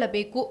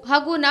ಕೈಗೊಳ್ಳಬೇಕು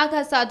ಹಾಗೂ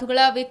ನಾಗಾ ಸಾಧುಗಳ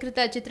ವಿಕೃತ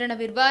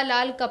ಚಿತ್ರಣವಿರುವ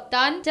ಲಾಲ್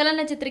ಕಪ್ತಾನ್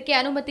ಚಲನಚಿತ್ರಕ್ಕೆ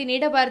ಅನುಮತಿ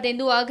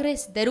ನೀಡಬಾರದೆಂದು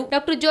ಆಗ್ರಹಿಸಿದರು.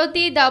 ಡಾಕ್ಟರ್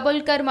ಜ್ಯೋತಿ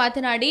ದಾಬೋಲ್ಕರ್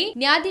ಮಾತನಾಡಿ,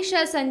 ನ್ಯಾಯಾಧೀಶ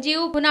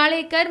ಸಂಜೀವ್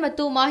ಪುನಾಳೇಕರ್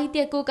ಮತ್ತು ಮಾಹಿತಿ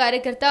ಹಕ್ಕು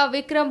ಕಾರ್ಯಕರ್ತ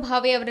ವಿಕ್ರಮ್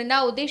ಭಾವೆ ಅವರನ್ನ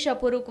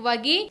ಉದ್ದೇಶಪೂರ್ವಕವಾಗಿ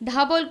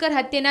ದಾಬೋಲ್ಕರ್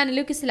ಹತ್ಯೆಯನ್ನ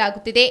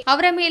ನಿಲುಕಿಸಲಾಗುತ್ತಿದೆ.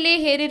 ಅವರ ಮೇಲೆ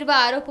ಹೇರಿರುವ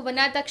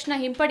ಆರೋಪವನ್ನ ತಕ್ಷಣ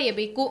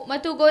ಹಿಂಪಡೆಯಬೇಕು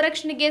ಮತ್ತು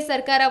ಗೋರಕ್ಷಣೆಗೆ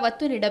ಸರ್ಕಾರ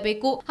ಒತ್ತು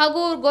ನೀಡಬೇಕು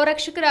ಹಾಗೂ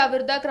ಗೋರಕ್ಷಕರ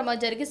ವಿರುದ್ಧ ಕ್ರಮ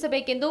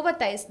ಜರುಗಿಸಬೇಕೆಂದು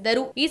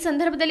ಒತ್ತಾಯಿಸಿದರು. ಈ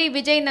ಸಂದರ್ಭದಲ್ಲಿ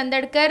ವಿಜಯ್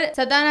ನಂದಡ್ಕರ್,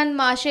 ಸದಾನಂದ್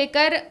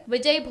ಮಾಶೇಕರ್,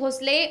 ವಿಜಯ್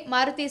ಭೋಸ್ಲೆ,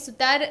 ಮಾರುತಿ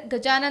ಸುತಾರ್,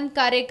 ಗಜಾನಂದ್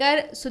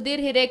ಕಾರೇಕರ್,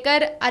 ಸುಧೀರ್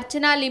ಹಿರೇಕರ್,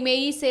 अर्चना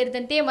लिमेई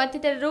ಸೇರಿದಂತೆ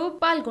ಮತ್ತಿತರರು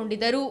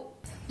ಪಾಲ್ಗೊಂಡಿದ್ದರು.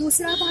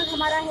 दूसरा भाग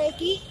हमारा है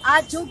कि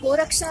आज जो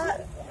गोरक्षा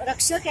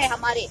रक्षक है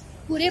हमारे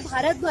पूरे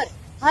भारत भर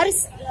हर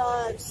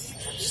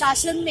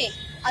शासन में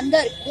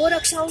अंदर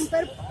गोरक्षाओं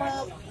पर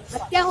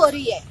हत्या हो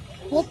रही है.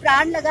 वो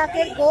प्राण लगा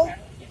कर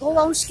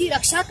गोवंश की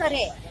रक्षा कर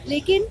रहे हैं,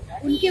 लेकिन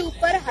उनके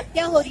ऊपर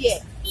हत्या हो रही है.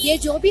 ये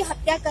जो भी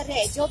हत्या कर रहे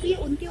हैं, जो भी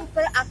उनके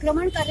ऊपर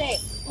आक्रमण कर रहे हैं,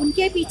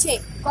 उनके पीछे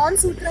कौन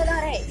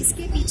सूत्रधार है,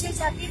 इसके पीछे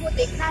जाके वो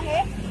देखना है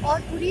और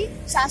पूरी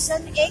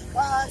शासन एक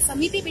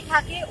समिति बिठा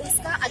के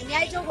उसका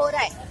अन्याय जो हो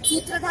रहा है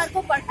सूत्रधार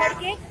को पकड़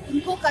के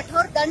उनको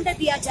कठोर दंड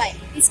दिया जाए.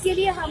 इसके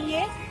लिए हम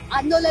ये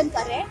आंदोलन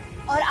कर रहे हैं.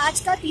 और आज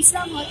का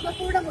तीसरा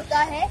महत्वपूर्ण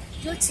मुद्दा है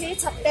जो 6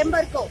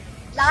 सितंबर को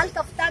लाल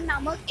कप्तान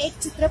नामक एक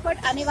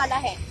चित्रपट आने वाला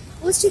है.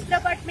 उस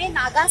चित्रपट में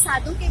नागा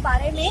साधु के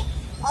बारे में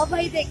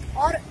अवैधिक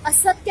और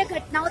असत्य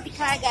घटनाओं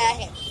दिखाया गया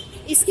है.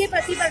 इसके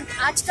प्रतिबंध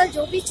आजकल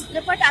जो भी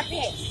चित्रपट आते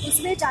हैं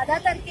उसमें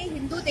ज्यादातर के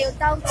हिंदू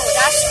देवताओं को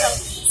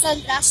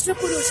राष्ट्र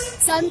पुरुष,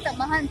 संत,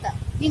 महंत,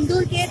 हिंदू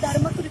के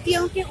धर्म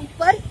कृतियों के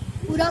ऊपर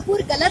पूरा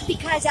गलत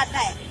दिखाया जाता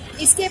है.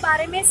 इसके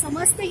बारे में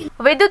समस्त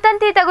ವಿದ್ಯುತ್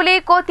ತಂತಿ ತಗುಲಿ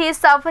ಕೋತಿ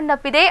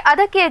ಸಾವನ್ನಪ್ಪಿದೆ.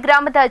 ಅದಕ್ಕೆ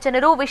ಗ್ರಾಮದ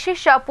ಜನರು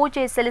ವಿಶೇಷ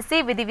ಪೂಜೆ ಸಲ್ಲಿಸಿ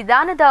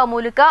ವಿಧಿವಿಧಾನದ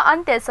ಮೂಲಕ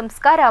ಅಂತ್ಯ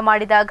ಸಂಸ್ಕಾರ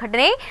ಮಾಡಿದ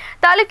ಘಟನೆ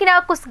ತಾಲೂಕಿನ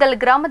ಕುಸ್ಗಲ್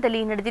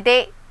ಗ್ರಾಮದಲ್ಲಿ ನಡೆದಿದೆ.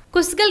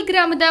 ಕುಸ್ಗಲ್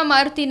ಗ್ರಾಮದ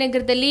ಮಾರುತಿ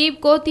ನಗರದಲ್ಲಿ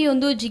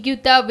ಕೋತಿಯೊಂದು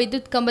ಜಿಗಿಯುತ್ತಾ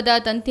ವಿದ್ಯುತ್ ಕಂಬದ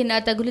ತಂತಿಯನ್ನ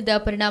ತಗುಲಿದ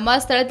ಪರಿಣಾಮ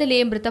ಸ್ಥಳದಲ್ಲೇ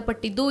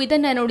ಮೃತಪಟ್ಟಿದ್ದು,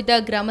 ಇದನ್ನ ನೋಡಿದ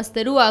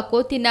ಗ್ರಾಮಸ್ಥರು ಆ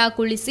ಕೋತಿಯನ್ನ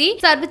ಕುಳ್ಳಿಸಿ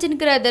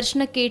ಸಾರ್ವಜನಿಕರ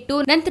ದರ್ಶನಕ್ಕೆ ಇಟ್ಟು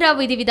ನಂತರ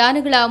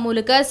ವಿಧಿವಿಧಾನಗಳ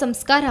ಮೂಲಕ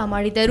ಸಂಸ್ಕಾರ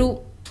ಮಾಡಿದರು.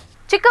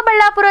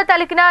 ಚಿಕ್ಕಬಳ್ಳಾಪುರ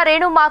ತಾಲೂಕಿನ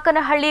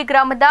ರೇಣುಮಾಕನಹಳ್ಳಿ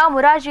ಗ್ರಾಮದ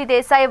ಮುರಾರ್ಜಿ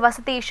ದೇಸಾಯಿ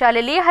ವಸತಿ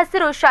ಶಾಲೆಯಲ್ಲಿ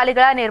ಹಸಿರು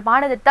ಶಾಲೆಗಳ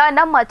ನಿರ್ಮಾಣದತ್ತ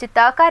ನಮ್ಮ ಚಿತ್ತ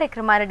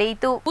ಕಾರ್ಯಕ್ರಮ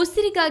ನಡೆಯಿತು.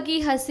 ಉಸಿರಿಗಾಗಿ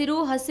ಹಸಿರು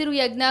ಹಸಿರು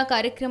ಯಜ್ಞ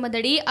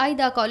ಕಾರ್ಯಕ್ರಮದಡಿ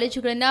ಆಯ್ದ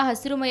ಕಾಲೇಜುಗಳನ್ನು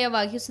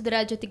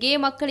ಹಸಿರುಮಯವಾಗಿಸುವುದರ ಜೊತೆಗೆ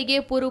ಮಕ್ಕಳಿಗೆ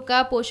ಪೂರಕ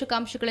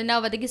ಪೋಷಕಾಂಶಗಳನ್ನು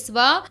ಒದಗಿಸುವ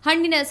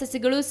ಹಣ್ಣಿನ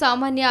ಸಸಿಗಳು,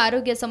 ಸಾಮಾನ್ಯ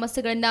ಆರೋಗ್ಯ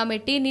ಸಮಸ್ಯೆಗಳನ್ನು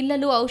ಮೆಟ್ಟಿ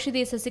ನಿಲ್ಲಲು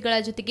ಔಷಧಿ ಸಸಿಗಳ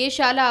ಜೊತೆಗೆ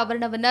ಶಾಲಾ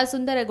ಆವರಣವನ್ನ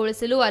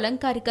ಸುಂದರಗೊಳಿಸಲು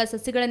ಅಲಂಕಾರಿಕ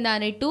ಸಸಿಗಳನ್ನು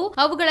ನೆಟ್ಟು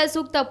ಅವುಗಳ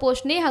ಸೂಕ್ತ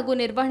ಪೋಷಣೆ ಹಾಗೂ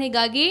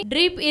ನಿರ್ವಹಣೆಗಾಗಿ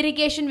ಡ್ರಿಪ್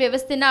ಇರಿಗೇಷನ್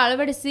ವ್ಯವಸ್ಥೆಯನ್ನು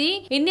ಅಳವಡಿಸಿ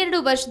 12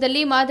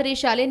 ವರ್ಷದಲ್ಲಿ ಮಾದರಿ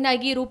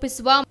ಶಾಲೆಯನ್ನಾಗಿ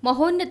ರೂಪಿಸುವ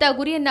ಮಹೋನ್ನತ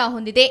ಗುರಿಯನ್ನ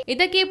ಹೊಂದಿದೆ.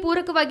 ಇದಕ್ಕೆ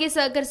ಪೂರಕವಾಗಿ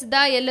ಸಹಕರಿಸಿದ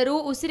ಎಲ್ಲರೂ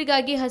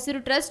ಉಸಿರಿಗಾಗಿ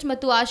ಹಸಿರು ಟ್ರಸ್ಟ್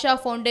ಮತ್ತು ಆಶಾ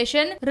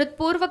ಫೌಂಡೇಶನ್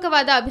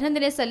ಹೃತ್ಪೂರ್ವಕವಾದ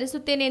ಅಭಿನಂದನೆ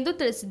ಸಲ್ಲಿಸುತ್ತೇನೆ ಎಂದು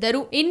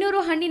ತಿಳಿಸಿದರು.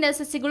 200 ಹಣ್ಣಿನ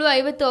ಸಸಿಗಳು,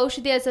 50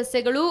 ಔಷಧೀಯ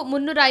ಸಸ್ಯಗಳು,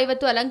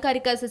 350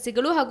 ಅಲಂಕಾರಿಕ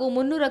ಸಸಿಗಳು ಹಾಗೂ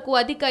 300ಕ್ಕೂ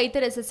ಅಧಿಕ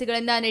ಇತರ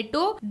ಸಸಿಗಳನ್ನ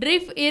ನೆಟ್ಟು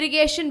ಡ್ರಿಪ್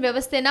ಇರಿಗೇಷನ್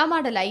ವ್ಯವಸ್ಥೆಯನ್ನ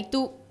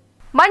ಮಾಡಲಾಯಿತು.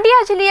 ಮಂಡ್ಯ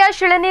ಜಿಲ್ಲೆಯ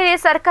ಶಿಳನೇರಿ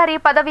ಸರ್ಕಾರಿ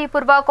ಪದವಿ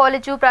ಪೂರ್ವ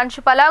ಕಾಲೇಜು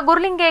ಪ್ರಾಂಶುಪಾಲ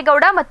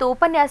ಗುರುಲಿಂಗೇಗೌಡ ಮತ್ತು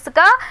ಉಪನ್ಯಾಸಕ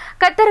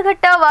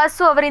ಕತ್ತರಘಟ್ಟ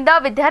ವಾಸು ಅವರಿಂದ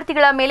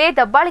ವಿದ್ಯಾರ್ಥಿಗಳ ಮೇಲೆ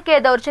ದಬ್ಬಾಳಿಕೆ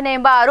ದೌರ್ಜನ್ಯ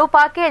ಎಂಬ ಆರೋಪ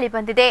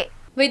ಕೇಳಿಬಂದಿದೆ.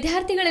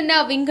 ವಿದ್ಯಾರ್ಥಿಗಳನ್ನ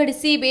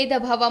ವಿಂಗಡಿಸಿ ಭೇದ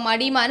ಭಾವ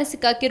ಮಾಡಿ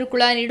ಮಾನಸಿಕ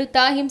ಕಿರುಕುಳ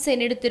ನೀಡುತ್ತಾ ಹಿಂಸೆ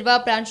ನೀಡುತ್ತಿರುವ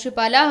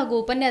ಪ್ರಾಂಶುಪಾಲ ಹಾಗೂ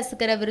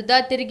ಉಪನ್ಯಾಸಕರ ವಿರುದ್ಧ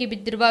ತಿರುಗಿ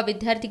ಬಿದ್ದಿರುವ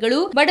ವಿದ್ಯಾರ್ಥಿಗಳು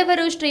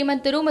ಬಡವರು,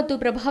 ಶ್ರೀಮಂತರು ಮತ್ತು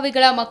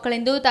ಪ್ರಭಾವಿಗಳ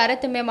ಮಕ್ಕಳೆಂದು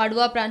ತಾರತಮ್ಯ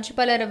ಮಾಡುವ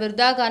ಪ್ರಾಂಶುಪಾಲರ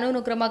ವಿರುದ್ಧ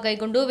ಕಾನೂನು ಕ್ರಮ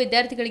ಕೈಗೊಂಡು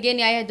ವಿದ್ಯಾರ್ಥಿಗಳಿಗೆ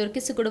ನ್ಯಾಯ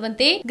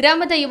ದೊರಕಿಸಿಕೊಡುವಂತೆ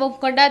ಗ್ರಾಮದ ಯುವ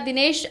ಮುಖಂಡ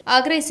ದಿನೇಶ್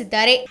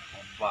ಆಗ್ರಹಿಸಿದ್ದಾರೆ.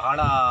 ಬಹಳ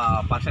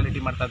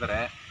ಪಾರ್ಶಾಲಿಟಿ ಮಾಡ್ತಾ ಇದ್ದಾರೆ,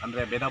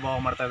 ಅಂದರೆ ಭೇದ ಭಾವ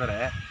ಮಾಡ್ತಾ ಇದ್ದಾರೆ.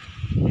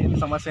 ಏನು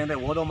ಸಮಸ್ಯೆ ಅಂದರೆ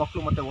ಓದೋ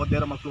ಮಕ್ಕಳು ಮತ್ತು ಓದದೇ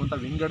ಇರೋ ಮಕ್ಕಳು ಅಂತ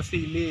ವಿಂಗಡಿಸಿ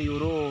ಇಲ್ಲಿ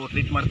ಇವರು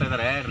ಟ್ರೀಟ್ ಮಾಡ್ತಾ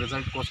ಇದ್ದಾರೆ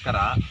ರಿಸಲ್ಟ್ಗೋಸ್ಕರ.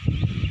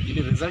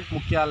 ಇಲ್ಲಿ ರಿಸಲ್ಟ್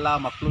ಮುಖ್ಯ ಅಲ್ಲ,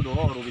 ಮಕ್ಕಳದು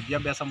ಅವರು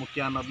ವಿದ್ಯಾಭ್ಯಾಸ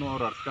ಮುಖ್ಯ ಅನ್ನೋದನ್ನು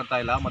ಅವರು ಅರ್ಥಕೊಳ್ತಾ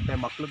ಇಲ್ಲ. ಮತ್ತು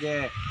ಮಕ್ಕಳಿಗೆ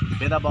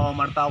ಭೇದ ಭಾವ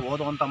ಮಾಡ್ತಾ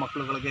ಓದುವಂಥ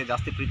ಮಕ್ಕಳುಗಳಿಗೆ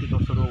ಜಾಸ್ತಿ ಪ್ರೀತಿ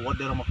ತೋರಿಸೋದು,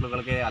 ಓದದೇ ಇರೋ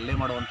ಮಕ್ಕಳುಗಳಿಗೆ ಹಲ್ಲೆ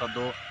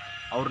ಮಾಡುವಂಥದ್ದು,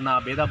 ಅವ್ರನ್ನ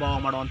ಭೇದ ಭಾವ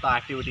ಮಾಡುವಂಥ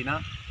ಆ್ಯಕ್ಟಿವಿಟಿನ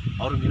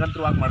ಅವರು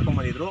ನಿರಂತರವಾಗಿ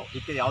ಮಾಡ್ಕೊಂಬಂದಿದ್ರು.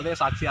 ಇದಕ್ಕೆ ಯಾವುದೇ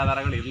ಸಾಕ್ಷಿ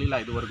ಆಧಾರಗಳು ಇರಲಿಲ್ಲ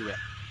ಇದುವರೆಗೂ.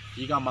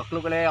 ಈಗ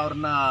ಮಕ್ಕಳುಗಳೇ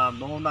ಅವ್ರನ್ನ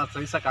ನೋವನ್ನ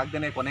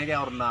ಸಹಿಸೋಕ್ಕಾಗ್ದೇ ಕೊನೆಗೆ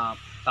ಅವ್ರನ್ನ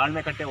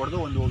ತಾಳ್ಮೆ ಕಟ್ಟೆ ಹೊಡೆದು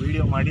ಒಂದು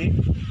ವಿಡಿಯೋ ಮಾಡಿ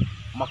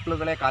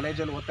ಮಕ್ಕಳುಗಳೇ,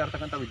 ಕಾಲೇಜಲ್ಲಿ ಓದ್ತಾ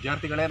ಇರ್ತಕ್ಕಂಥ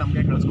ವಿದ್ಯಾರ್ಥಿಗಳೇ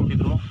ನಮಗೆ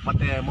ಕಳಿಸ್ಕೊಟ್ಟಿದ್ರು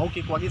ಮತ್ತು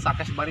ಮೌಖಿಕವಾಗಿ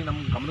ಸಾಕಷ್ಟು ಬಾರಿ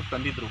ನಮ್ಮ ಗಮನಕ್ಕೆ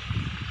ತಂದಿದ್ದರು.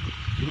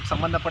 ಇದಕ್ಕೆ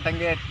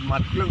ಸಂಬಂಧಪಟ್ಟಂಗೆ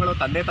ಮಕ್ಕಳುಗಳು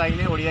ತಂದೆ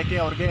ತಾಯಿನೇ ಹೊಡೆಯೋಕ್ಕೆ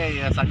ಅವ್ರಿಗೆ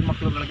ಸಣ್ಣ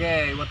ಮಕ್ಕಳುಗಳಿಗೆ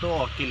ಇವತ್ತು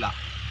ಹಕ್ಕಿಲ್ಲ.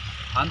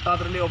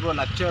 ಅಂಥದ್ರಲ್ಲಿ ಒಬ್ಬರು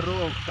ಲೆಕ್ಚರು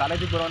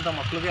ಕಾಲೇಜಿಗೆ ಬರುವಂಥ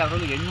ಮಕ್ಕಳಿಗೆ,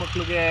 ಅದರಲ್ಲೂ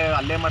ಹೆಣ್ಮಕ್ಳಿಗೆ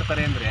ಹಲ್ಲೆ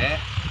ಮಾಡ್ತಾರೆ ಅಂದರೆ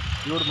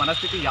ಇವ್ರ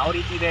ಮನಸ್ಥಿತಿ ಯಾವ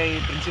ರೀತಿ ಇದೆ ಈ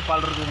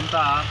ಪ್ರಿನ್ಸಿಪಾಲ್ರಿಗೂ ಅಂತ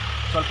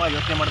ಸ್ವಲ್ಪ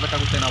ಯೋಚನೆ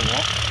ಮಾಡಬೇಕಾಗುತ್ತೆ ನಾವು.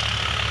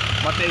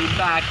 ಮತ್ತು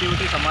ಇಂಥ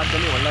ಆ್ಯಕ್ಟಿವಿಟಿ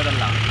ಸಮಾಜದಲ್ಲಿ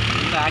ಒಳ್ಳೆಯದಲ್ಲ.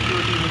 ಇಂಥ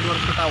ಆ್ಯಕ್ಟಿವಿಟಿ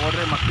ಮುಂದುವರಿಸ್ಕೊತಾ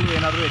ಹೋದರೆ ಮಕ್ಕಳು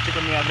ಏನಾದರೂ ಹೆಚ್ಚು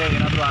ಕಮ್ಮಿ ಆದರೆ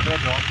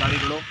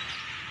ಜವಾಬ್ದಾರಿಗಳು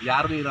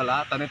ಯಾರ್ದು ಇರಲ್ಲ,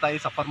 ತಂದೆ ತಾಯಿ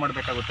ಸಫರ್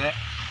ಮಾಡಬೇಕಾಗುತ್ತೆ.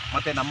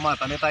 ಮತ್ತು ನಮ್ಮ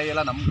ತಂದೆ ತಾಯಿ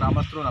ಎಲ್ಲ ನಮ್ಮ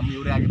ಗ್ರಾಮಸ್ಥರು ನಮ್ಮ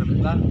ಇವರೇ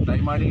ಆಗಿರೋದ್ರಿಂದ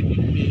ದಯಮಾಡಿ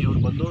ಇವರು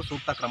ಬಂದು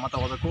ಸೂಕ್ತ ಕ್ರಮ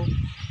ತಗೋಬೇಕು.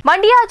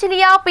 ಮಂಡ್ಯ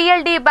ಜಿಲ್ಲೆಯ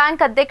ಪಿಎಲ್ಡಿ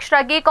ಬ್ಯಾಂಕ್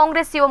ಅಧ್ಯಕ್ಷರಾಗಿ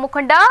ಕಾಂಗ್ರೆಸ್ ಯುವ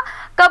ಮುಖಂಡ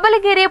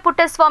ಕಬಲಗೆರೆ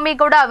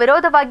ಪುಟ್ಟಸ್ವಾಮಿಗೌಡ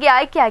ವಿರೋಧವಾಗಿ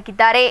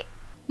ಆಯ್ಕೆಯಾಗಿದ್ದಾರೆ.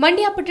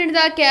 ಮಂಡ್ಯ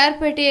ಪಟ್ಟಣದ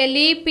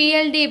ಕೆಆರ್ಪೇಟೆಯಲ್ಲಿ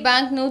ಪಿಎಲ್ಡಿ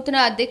ಬ್ಯಾಂಕ್ ನೂತನ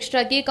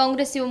ಅಧ್ಯಕ್ಷರಾಗಿ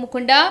ಕಾಂಗ್ರೆಸ್ ಯುವ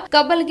ಮುಖಂಡ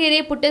ಕಬಲಗೆರೆ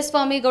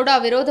ಪುಟ್ಟಸ್ವಾಮಿಗೌಡ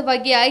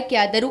ವಿರೋಧವಾಗಿ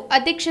ಆಯ್ಕೆಯಾದರು.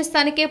 ಅಧ್ಯಕ್ಷ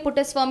ಸ್ಥಾನಕ್ಕೆ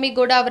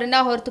ಪುಟ್ಟಸ್ವಾಮಿಗೌಡ ಅವರನ್ನ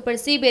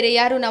ಹೊರತುಪಡಿಸಿ ಬೇರೆ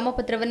ಯಾರು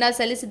ನಾಮಪತ್ರವನ್ನ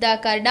ಸಲ್ಲಿಸಿದ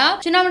ಕಾರಣ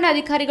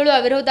ಚುನಾವಣಾಧಿಕಾರಿಗಳು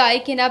ಅವಿರೋಧ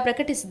ಆಯ್ಕೆಯನ್ನ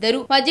ಪ್ರಕಟಿಸಿದರು.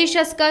 ಮಾಜಿ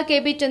ಶಾಸಕ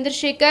ಕೆಬಿ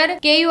ಚಂದ್ರಶೇಖರ್,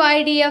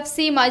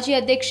 ಕೆಯುಐಡಿಎಫ್ಸಿ ಮಾಜಿ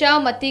ಅಧ್ಯಕ್ಷ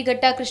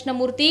ಮತ್ತಿಘಟ್ಟ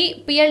ಕೃಷ್ಣಮೂರ್ತಿ,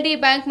 ಪಿಎಲ್ಡಿ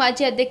ಬ್ಯಾಂಕ್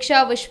ಮಾಜಿ ಅಧ್ಯಕ್ಷ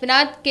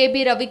ವಿಶ್ವನಾಥ್,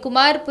 ಕೆಬಿ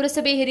ರವಿಕುಮಾರ್,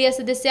 ಪುರಸಭೆ ಹಿರಿಯ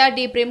ಸದಸ್ಯ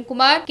ಡಿ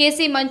ಪ್ರೇಮ್ಕುಮಾರ್,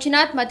 ಕೆಸಿ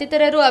ಮಂಜುನಾಥ್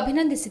ಮತ್ತಿತರರು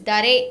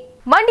ಅಭಿನಂದಿಸಿದ್ದಾರೆ.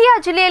 ಮಂಡ್ಯ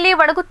ಜಿಲ್ಲೆಯಲ್ಲಿ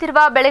ಒಣಗುತ್ತಿರುವ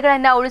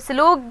ಬೆಳೆಗಳನ್ನು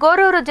ಉಳಿಸಲು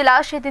ಗೋರೂರು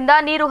ಜಲಾಶಯದಿಂದ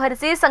ನೀರು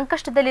ಹರಿಸಿ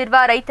ಸಂಕಷ್ಟದಲ್ಲಿರುವ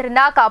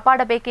ರೈತರನ್ನ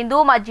ಕಾಪಾಡಬೇಕೆಂದು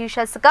ಮಾಜಿ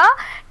ಶಾಸಕ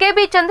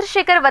ಕೆಬಿ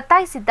ಚಂದ್ರಶೇಖರ್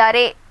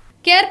ಒತ್ತಾಯಿಸಿದ್ದಾರೆ.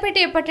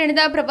 ಕೆಆರ್ಪೇಟೆ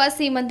ಪಟ್ಟಣದ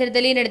ಪ್ರವಾಸಿ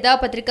ಮಂದಿರದಲ್ಲಿ ನಡೆದ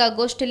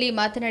ಪತ್ರಿಕಾಗೋಷ್ಠಿಯಲ್ಲಿ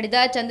ಮಾತನಾಡಿದ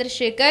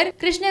ಚಂದ್ರಶೇಖರ್,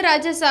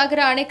 ಕೃಷ್ಣರಾಜಸಾಗರ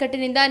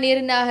ಅಣೆಕಟ್ಟಿನಿಂದ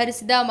ನೀರನ್ನ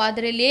ಹರಿಸಿದ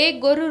ಮಾದರಿಯಲ್ಲಿಯೇ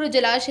ಗೋರೂರು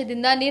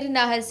ಜಲಾಶಯದಿಂದ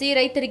ನೀರನ್ನ ಹರಿಸಿ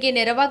ರೈತರಿಗೆ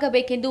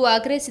ನೆರವಾಗಬೇಕೆಂದು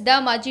ಆಗ್ರಹಿಸಿದ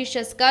ಮಾಜಿ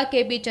ಶಾಸಕ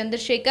ಕೆಬಿ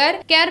ಚಂದ್ರಶೇಖರ್,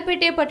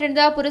 ಕೆಆರ್ಪೇಟೆ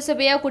ಪಟ್ಟಣದ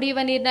ಪುರಸಭೆಯ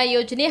ಕುಡಿಯುವ ನೀರಿನ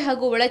ಯೋಜನೆ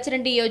ಹಾಗೂ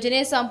ಒಳಚರಂಡಿ ಯೋಜನೆ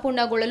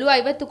ಸಂಪೂರ್ಣಗೊಳ್ಳಲು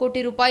 50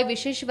 ಕೋಟಿ ರೂಪಾಯಿ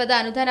ವಿಶೇಷವಾದ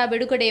ಅನುದಾನ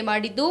ಬಿಡುಗಡೆ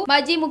ಮಾಡಿದ್ದು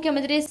ಮಾಜಿ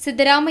ಮುಖ್ಯಮಂತ್ರಿ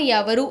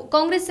ಸಿದ್ದರಾಮಯ್ಯ ಅವರು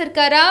ಕಾಂಗ್ರೆಸ್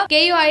ಸರ್ಕಾರ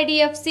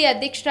ಕೆಯುಐಡಿಎಫ್ಸಿ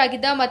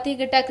ಅಧ್ಯಕ್ಷರಾಗಿದ್ದ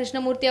ಮತ್ತಿಘಟ್ಟ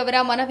ಕೃಷ್ಣಮೂರ್ತಿ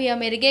ಅವರ ಮನವಿಯ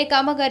ಮೇರೆಗೆ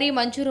ಕಾಮಗಾರಿ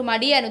ಮಂಜೂರು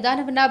ಮಾಡಿ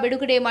ಅನುದಾನವನ್ನ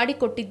ಬಿಡುಗಡೆ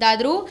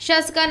ಮಾಡಿಕೊಟ್ಟಿದ್ದಾದರೂ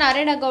ಶಾಸಕ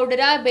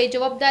ನಾರಾಯಣಗೌಡರ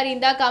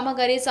ಬೇಜವಾಬ್ದಾರಿಯಿಂದ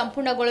ಕಾಮಗಾರಿ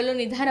ಸಂಪೂರ್ಣಗೊಳ್ಳಲು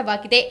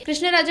ನಿಧಾನವಾಗಿದೆ.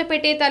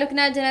 ಕೃಷ್ಣರಾಜಪೇಟೆ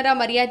ತಾಲೂಕಿನ ಜನರ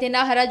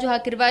ಮರ್ಯಾದೆಯನ್ನ ಹರಾಜು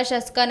ಹಾಕಿರುವ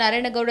ಶಾಸಕ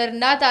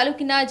ನಾರಾಯಣಗೌಡರನ್ನ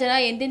ತಾಲೂಕಿನ ಜನ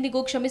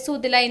ಎಂದೆಂದಿಗೂ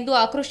ಕ್ಷಮಿಸುವುದಿಲ್ಲ ಎಂದು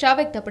ಆಕ್ರೋಶ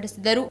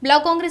ವ್ಯಕ್ತಪಡಿಸಿದರು.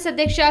 ಬ್ಲಾಕ್ ಕಾಂಗ್ರೆಸ್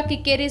ಅಧ್ಯಕ್ಷ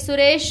ಕಿಕ್ಕೇರಿ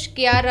ಸುರೇಶ್,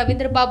 ಕೆಆರ್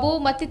ರವೀಂದ್ರಬಾಬು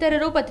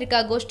ಮತ್ತಿತರರು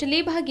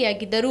ಪತ್ರಿಕಾಗೋಷ್ಠಿಯಲ್ಲಿ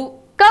ಭಾಗಿಯಾಗಿದ್ದರು.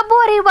 ಕಬ್ಬು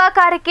ಅರೆಯುವ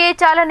ಕಾರ್ಯಕ್ಕೆ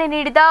ಚಾಲನೆ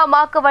ನೀಡಿದ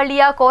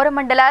ಮಾಕವಳ್ಳಿಯ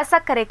ಕೋರಮಂಡಲ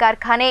ಸಕ್ಕರೆ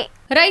ಕಾರ್ಖಾನೆ.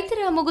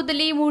 ರೈತರ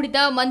ಮೊಗದಲ್ಲಿ ಮೂಡಿದ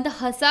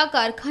ಮಂದಹಾಸ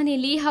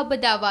ಕಾರ್ಖಾನೆಯಲ್ಲಿ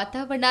ಹಬ್ಬದ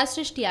ವಾತಾವರಣ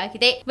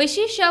ಸೃಷ್ಟಿಯಾಗಿದೆ.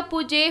 ವಿಶೇಷ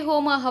ಪೂಜೆ,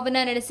 ಹೋಮ ಹವನ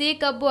ನಡೆಸಿ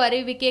ಕಬ್ಬು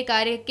ಅರೆಯುವಿಕೆ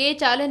ಕಾರ್ಯಕ್ಕೆ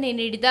ಚಾಲನೆ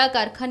ನೀಡಿದ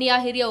ಕಾರ್ಖಾನೆಯ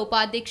ಹಿರಿಯ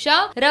ಉಪಾಧ್ಯಕ್ಷ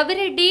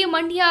ರವಿರೆಡ್ಡಿ,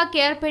 ಮಂಡ್ಯ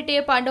ಕೆಆರ್ಪೇಟೆ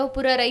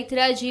ಪಾಂಡವಪುರ ರೈತರ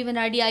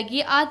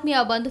ಜೀವನಾಡಿಯಾಗಿ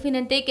ಆತ್ಮೀಯ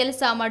ಬಂಧುವಿನಂತೆ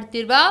ಕೆಲಸ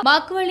ಮಾಡುತ್ತಿರುವ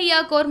ಮಾಕವಳ್ಳಿಯ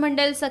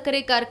ಕೋರಮಂಡಲ್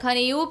ಸಕ್ಕರೆ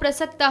ಕಾರ್ಖಾನೆಯು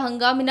ಪ್ರಸಕ್ತ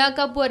ಹಂಗಾಮಿನ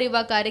ಕಬ್ಬು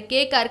ಅರೆಯುವ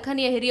ಕಾರ್ಯಕ್ಕೆ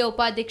ಕಾರ್ಖಾನೆಯ ಹಿರಿಯ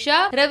ಉಪಾಧ್ಯಕ್ಷ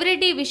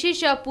ರವಿರೆಡ್ಡಿ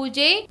ವಿಶೇಷ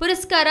ಪೂಜೆ,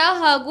 ಪುರಸ್ಕಾರ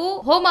ಹಾಗೂ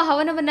ಹೋಮ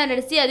ಹವನವನ್ನ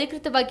ನಡೆಸಿ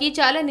ಅಧಿಕೃತವಾಗಿ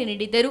ಚಾಲನೆ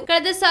ನೀಡಿದ್ದರು.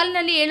 ಕಳೆದ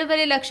ಸಾಲಿನಲ್ಲಿ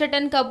 7.5 ಲಕ್ಷ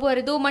ಟನ್ ಕಬ್ಬು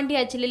ಅರೆದು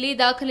ಮಂಡ್ಯ ಜಿಲ್ಲೆಯಲ್ಲಿ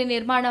ದಾಖಲೆ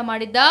ನಿರ್ಮಾಣ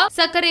ಮಾಡಿದ್ದ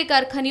ಸಕ್ಕರೆ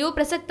ಕಾರ್ಖಾನೆಯು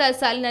ಪ್ರಸಕ್ತ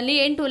ಸಾಲಿನಲ್ಲಿ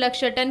 8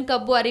 ಲಕ್ಷ ಟನ್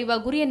ಕಬ್ಬು ಅರೆಯುವ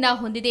ಗುರಿಯನ್ನ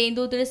ಹೊಂದಿದೆ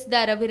ಎಂದು ತಿಳಿಸಿದ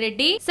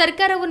ರವಿರೆಡ್ಡಿ,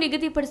 ಸರ್ಕಾರವು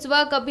ನಿಗದಿಪಡಿಸುವ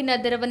ಕಬ್ಬಿನ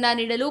ದರವನ್ನ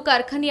ನೀಡಲು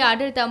ಕಾರ್ಖಾನೆಯ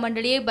ಆಡಳಿತ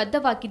ಮಂಡಳಿ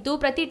ಬದ್ಧವಾಗಿದ್ದು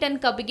ಪ್ರತಿ ಟನ್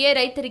ಕಬ್ಬಿಗೆ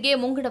ರೈತರಿಗೆ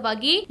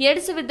ಮುಂಗಡವಾಗಿ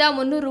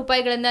 2,300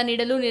 ರೂಪಾಯಿಗಳನ್ನ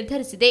ನೀಡಲು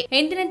ನಿರ್ಧರಿಸಿದೆ.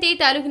 ಎಂದಿನಂತೆ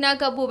ತಾಲೂಕಿನ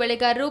ಕಬ್ಬು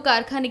ಬೆಳೆಗಾರರು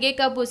ಕಾರ್ಖಾನೆಗೆ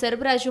ಕಬ್ಬು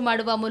ಸರಬರಾಜು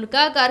ಮಾಡುವ ಮೂಲಕ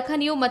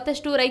ಕಾರ್ಖಾನೆಯು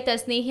ಮತ್ತಷ್ಟು ರೈತ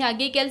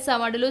ಸ್ನೇಹಿಯಾಗಿ ಕೆಲಸ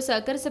ಮಾಡಲು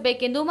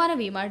ಸಹಕರಿಸಬೇಕೆಂದು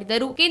ಮನವಿ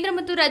ಮಾಡಿದರು. ಕೇಂದ್ರ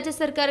ಮತ್ತು ರಾಜ್ಯ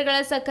ಸರ್ಕಾರಗಳ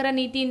ಸಕ್ಕರ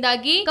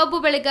ನೀತಿಯಿಂದಾಗಿ ಕಬ್ಬು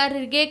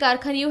ಬೆಳೆಗಾರರಿಗೆ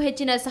ಕಾರ್ಖಾನೆಯು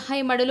ಹೆಚ್ಚಿನ ಸಹಾಯ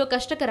ಮಾಡಲು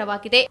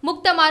ಕಷ್ಟಕರವಾಗಿದೆ.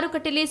 ಮುಕ್ತ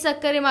ಮಾರುಕಟ್ಟೆಯಲ್ಲಿ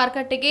ಸಕ್ಕರೆ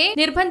ಮಾರುಕಟ್ಟೆಗೆ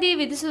ನಿರ್ಬಂಧ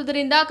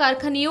ವಿಧಿಸುವುದರಿಂದ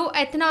ಕಾರ್ಖಾನೆಯು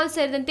ಎಥನಾಲ್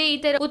ಸೇರಿದಂತೆ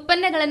ಇತರ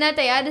ಉತ್ಪನ್ನಗಳನ್ನು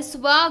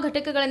ತಯಾರಿಸುವ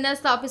ಘಟಕಗಳನ್ನು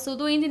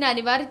ಸ್ಥಾಪಿಸುವುದು ಇಂದಿನ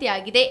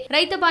ಅನಿವಾರ್ಯತೆಯಾಗಿದೆ.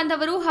 ರೈತ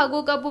ಬಾಂಧವರು ಹಾಗೂ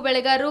ಕಬ್ಬು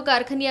ಬೆಳೆಗಾರರು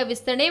ಕಾರ್ಖಾನೆಯ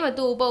ವಿಸ್ತರಣೆ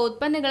ಮತ್ತು ಉಪ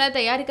ಉತ್ಪನ್ನಗಳ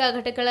ತಯಾರಿಕಾ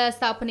ಘಟಕಗಳ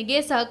ಸ್ಥಾಪನೆಗೆ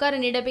ಸಹಕಾರ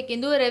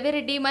ನೀಡಬೇಕೆಂದು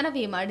ರವಿರೆಡ್ಡಿ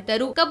ಮನವಿ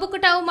ಮಾಡಿದರು. ಕಬ್ಬು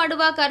ಕಟಾವು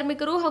ಮಾಡುವ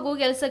ಕಾರ್ಮಿಕರು ಹಾಗೂ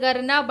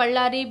ಕೆಲಸಗಾರರನ್ನ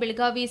ಬಳ್ಳಾರಿ,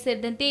 ಬೆಳಗಾವಿ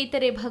ಸೇರಿದಂತೆ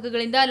ಇತರೆ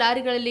ಭಾಗಗಳಿಂದ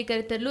ಲಾರಿಗಳಲ್ಲಿ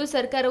ಕರೆತರಲು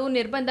ಸರ್ಕಾರವು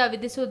ನಿರ್ಬಂಧ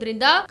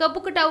ವಿಧಿಸುವುದರಿಂದ ಕಬ್ಬು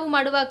ಕಟಾವು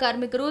ಮಾಡುವ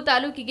ಕಾರ್ಮಿಕರು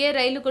ತಾಲೂಕಿಗೆ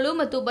ರೈಲುಗಳು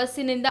ಮತ್ತು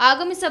ಬಸ್ಸಿನಿಂದ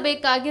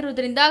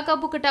ಆಗಮಿಸಬೇಕಾಗಿರುವುದರಿಂದ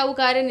ಕಬ್ಬು ಕಟಾವು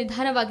ಕಾರ್ಯ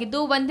ನಿಧಾನವಾಗಿದ್ದು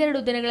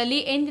 1-2 ದಿನಗಳಲ್ಲಿ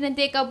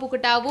ಎಂದಿನಂತೆ ಕಬ್ಬು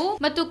ಕಟಾವು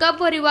ಮತ್ತು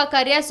ಕಬ್ಬು ಅರೆಯುವ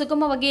ಕಾರ್ಯ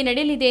ಸುಗಮವಾಗಿ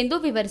ನಡೆಯಲಿದೆ ಎಂದು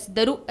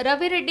ವಿವರಿಸಿದರು.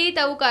 ರವಿರೆಡ್ಡಿ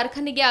ತಾವು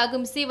ಕಾರ್ಖಾನೆಗೆ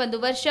ಆಗಮಿಸಿ 1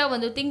 ವರ್ಷ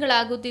 1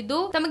 ತಿಂಗಳಾಗುತ್ತಿದ್ದು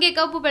ತಮಗೆ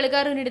ಕಬ್ಬು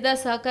ಬೆಳೆಗಾರರು ನೀಡಿದ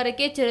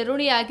ಸಹಕಾರಕ್ಕೆ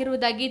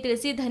ಚಿರಋಣಿಯಾಗಿರುವುದಾಗಿ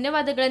ತಿಳಿಸಿ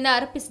ಧನ್ಯವಾದಗಳನ್ನು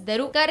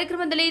ಅರ್ಪಿಸಿದರು.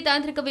 ಕಾರ್ಯಕ್ರಮದಲ್ಲಿ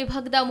ತಾಂತ್ರಿಕ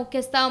ವಿಭಾಗದ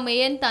ಮುಖ್ಯಸ್ಥ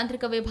ಮೇಯನ್,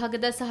 ತಾಂತ್ರಿಕ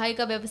ವಿಭಾಗದ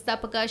ಸಹಾಯಕ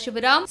ವ್ಯವಸ್ಥಾಪಕ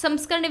ಶಿವರಾಮ್,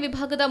 ಸಂಸ್ಕರಣೆ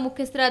ವಿಭಾಗದ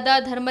ಮುಖ್ಯಸ್ಥರಾದ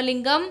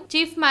ಧರ್ಮಲಿಂಗಂ,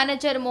 ಚೀಫ್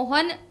ಮ್ಯಾನೇಜರ್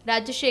ಮೋಹನ್,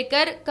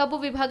 ರಾಜಶೇಖರ್, ಕಬ್ಬು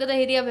ವಿಭಾಗದ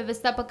ಹಿರಿಯ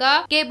ವ್ಯವಸ್ಥಾಪಕ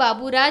ಕೆ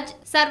ಬಾಬುರಾಜ್,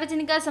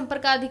 ಸಾರ್ವಜನಿಕ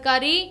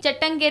ಸಂಪರ್ಕಾಧಿಕಾರಿ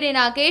ಚಟ್ಟಂಗೆರೆ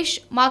ನಾಗೇಶ್,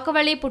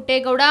 ಮಾಕವಳ್ಳಿ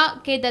ಪುಟ್ಟೇಗೌಡ,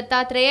 ಕೆ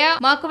ದತ್ತಾತ್ರೇಯ,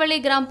 ಮಾಕವಳ್ಳಿ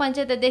ಗ್ರಾಮ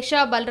ಪಂಚಾಯತ್ ಅಧ್ಯಕ್ಷ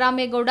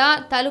ಬಲರಾಮೇಗೌಡ,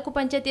 ತಾಲೂಕು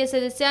ಪಂಚಾಯತಿಯ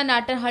ಸದಸ್ಯ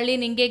ನಾಟನಹಳ್ಳಿ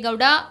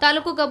ನಿಂಗೇಗೌಡ,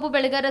 ತಾಲೂಕು ಕಬ್ಬು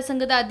ಬೆಳೆಗಾರ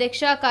ಸಂಘದ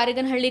ಅಧ್ಯಕ್ಷ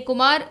ಕಾರಿಗನಹಳ್ಳಿ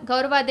ಕುಮಾರ್,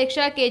 ಗೌರವಾಧ್ಯಕ್ಷ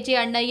ಕೆಜೆ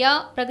ಅಣ್ಣಯ್ಯ,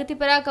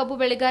 ಪ್ರಗತಿಪರ ಕಬ್ಬು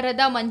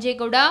ಬೆಳೆಗಾರರಾದ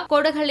ಮಂಜೇಗೌಡ,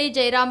 ಕೋಡಹಳ್ಳಿ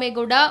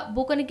ಜಯರಾಮೇಗೌಡ,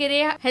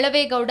 ಬೂಕನಕೆರೆ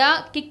ಹೆಳವೇಗೌಡ,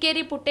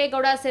 ಕಿಕ್ಕೇರಿ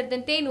ಪುಟ್ಟೇಗೌಡ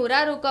ಸೇರಿದಂತೆ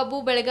ನೂರಾರು ಕಬ್ಬು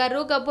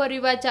ಬೆಳೆಗಾರರು ಕಬ್ಬು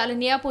ಅರೆಯುವ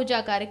ಚಾಲನೆಯ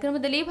ಪೂಜಾ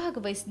ಕಾರ್ಯಕ್ರಮದಲ್ಲಿ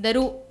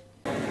ಭಾಗವಹಿಸಿದರು.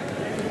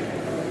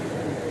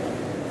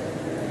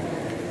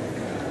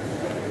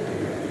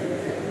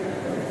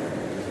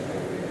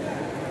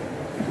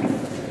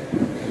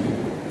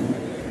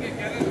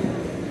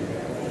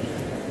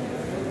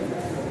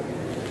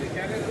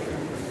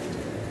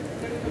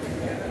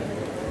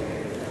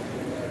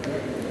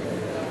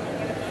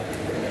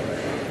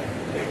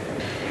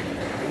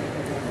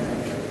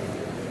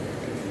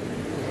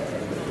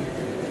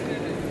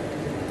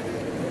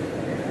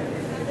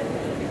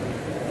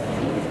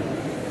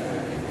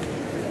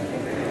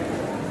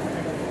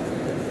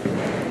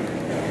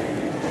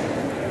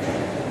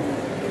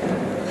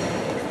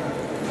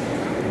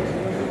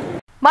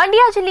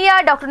 ಮಂಡ್ಯ ಜಿಲ್ಲೆಯ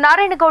ಡಾಕ್ಟರ್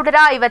ನಾರಾಯಣಗೌಡರ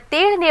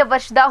 57ನೇ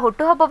ವರ್ಷದ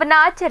ಹುಟ್ಟುಹಬ್ಬವನ್ನು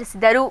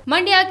ಆಚರಿಸಿದರು.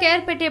 ಮಂಡ್ಯ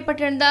ಕೆಆರ್ಪೇಟೆ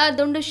ಪಟ್ಟಣದ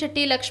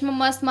ದುಂಡುಶೆಟ್ಟಿ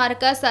ಲಕ್ಷ್ಮಮ್ಮ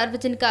ಸ್ಮಾರಕ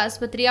ಸಾರ್ವಜನಿಕ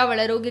ಆಸ್ಪತ್ರೆಯ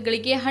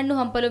ಒಳರೋಗಿಗಳಿಗೆ ಹಣ್ಣು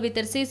ಹಂಪಲು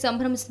ವಿತರಿಸಿ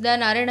ಸಂಭ್ರಮಿಸಿದ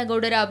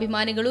ನಾರಾಯಣಗೌಡರ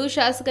ಅಭಿಮಾನಿಗಳು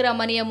ಶಾಸಕರ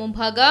ಮನೆಯ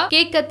ಮುಂಭಾಗ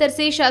ಕೇಕ್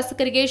ಕತ್ತರಿಸಿ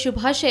ಶಾಸಕರಿಗೆ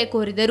ಶುಭಾಶಯ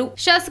ಕೋರಿದರು.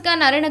 ಶಾಸಕ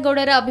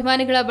ನಾರಾಯಣಗೌಡರ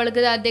ಅಭಿಮಾನಿಗಳ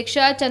ಬಳಗದ ಅಧ್ಯಕ್ಷ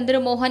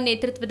ಚಂದ್ರಮೋಹನ್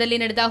ನೇತೃತ್ವದಲ್ಲಿ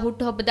ನಡೆದ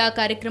ಹುಟ್ಟುಹಬ್ಬದ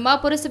ಕಾರ್ಯಕ್ರಮ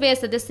ಪುರಸಭೆಯ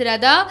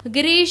ಸದಸ್ಯರಾದ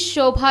ಗಿರೀಶ್,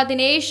 ಶೋಭಾ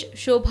ದಿನೇಶ್,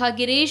 ಶೋಭಾ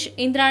ಗಿರೀಶ್,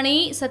 ಇಂದ್ರಾಣಿ,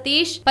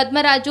 ಸತೀಶ್,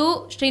 ಪದ್ಮರಾಜು,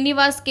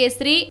 ಶ್ರೀನಿವಾಸ್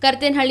ಕೇಸರಿ,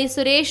 ಕರ್ತೇನಹಳ್ಳಿ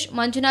ಸುರೇಶ್,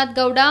 ಮಂಜುನಾಥ್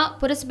ಗೌಡ,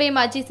 ಪುರಸಭೆ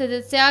ಮಾಜಿ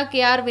ಸದಸ್ಯ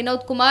ಕೆಆರ್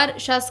ವಿನೋದ್ ಕುಮಾರ್,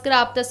 ಶಾಸಕರ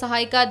ಆಪ್ತ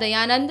ಸಹಾಯಕ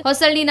ದಯಾನಂದ್,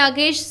 ಹೊಸಳ್ಳಿ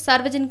ನಾಗೇಶ್,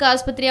 ಸಾರ್ವಜನಿಕ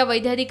ಆಸ್ಪತ್ರೆಯ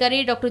ವೈದ್ಯಾಧಿಕಾರಿ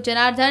ಡಾಕ್ಟರ್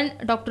ಜನಾರ್ದನ್,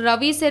 ಡಾಕ್ಟರ್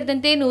ರವಿ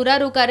ಸೇರಿದಂತೆ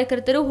ನೂರಾರು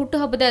ಕಾರ್ಯಕರ್ತರು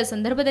ಹುಟ್ಟುಹಬ್ಬದ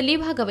ಸಂದರ್ಭದಲ್ಲಿ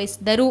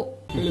ಭಾಗವಹಿಸಿದ್ದರು.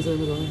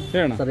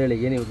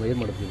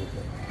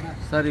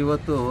 ಸರ್,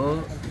 ಇವತ್ತು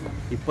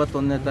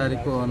 21ನೇ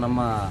ತಾರೀಕು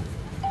ನಮ್ಮ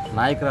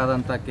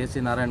ನಾಯಕರಾದಂಥ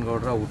ಕೆ.ಸಿ.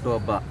 ನಾರಾಯಣಗೌಡರ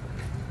ಹುಟ್ಟುಹಬ್ಬ.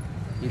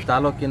 ಈ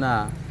ತಾಲೂಕಿನ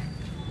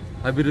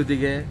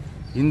ಅಭಿವೃದ್ಧಿಗೆ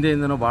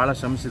ಹಿಂದೆಯಿಂದನೂ ಭಾಳ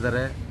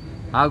ಶ್ರಮಿಸಿದ್ದಾರೆ.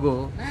 ಹಾಗೂ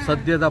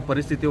ಸದ್ಯದ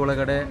ಪರಿಸ್ಥಿತಿ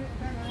ಒಳಗಡೆ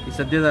ಈ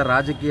ಸದ್ಯದ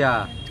ರಾಜಕೀಯ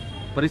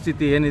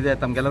ಪರಿಸ್ಥಿತಿ ಏನಿದೆ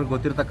ತಮಗೆಲ್ಲರಿಗೂ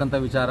ಗೊತ್ತಿರತಕ್ಕಂಥ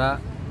ವಿಚಾರ.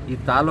 ಈ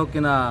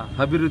ತಾಲೂಕಿನ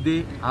ಅಭಿವೃದ್ಧಿ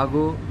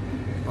ಹಾಗೂ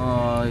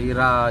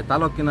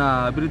ತಾಲೂಕಿನ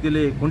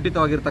ಅಭಿವೃದ್ಧಿಯಲ್ಲಿ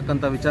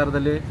ಕುಂಠಿತವಾಗಿರ್ತಕ್ಕಂಥ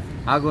ವಿಚಾರದಲ್ಲಿ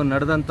ಹಾಗೂ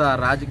ನಡೆದಂಥ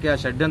ರಾಜಕೀಯ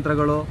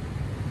ಷಡ್ಯಂತ್ರಗಳು,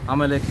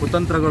 ಆಮೇಲೆ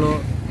ಕುತಂತ್ರಗಳು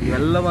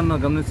ಇವೆಲ್ಲವನ್ನು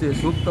ಗಮನಿಸಿ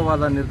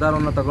ಸೂಕ್ತವಾದ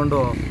ನಿರ್ಧಾರವನ್ನು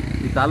ತಗೊಂಡು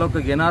ಈ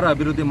ತಾಲೂಕಿಗೆ ಏನಾರು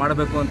ಅಭಿವೃದ್ಧಿ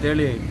ಮಾಡಬೇಕು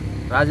ಅಂತೇಳಿ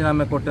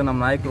ರಾಜೀನಾಮೆ ಕೊಟ್ಟು ನಮ್ಮ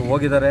ನಾಯಕರು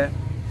ಹೋಗಿದ್ದಾರೆ.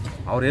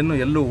 ಅವರೇನು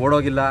ಎಲ್ಲೂ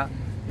ಓಡೋಗಿಲ್ಲ,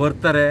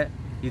 ಬರ್ತಾರೆ.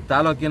 ಈ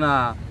ತಾಲೂಕಿನ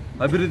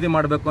ಅಭಿವೃದ್ಧಿ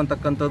ಮಾಡಬೇಕು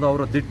ಅಂತಕ್ಕಂಥದ್ದು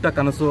ಅವರ ದಿಟ್ಟ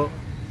ಕನಸು.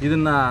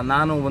 ಇದನ್ನು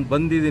ನಾನು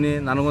ಬಂದಿದ್ದೀನಿ,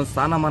 ನನಗೊಂದು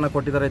ಸ್ಥಾನಮಾನ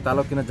ಕೊಟ್ಟಿದ್ದಾರೆ ಈ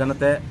ತಾಲೂಕಿನ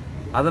ಜನತೆ.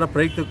 ಅದರ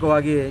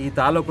ಪ್ರಯುಕ್ತವಾಗಿ ಈ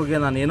ತಾಲೂಕಿಗೆ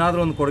ನಾನು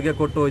ಏನಾದರೂ ಒಂದು ಕೊಡುಗೆ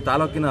ಕೊಟ್ಟು ಈ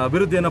ತಾಲೂಕಿನ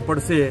ಅಭಿವೃದ್ಧಿಯನ್ನು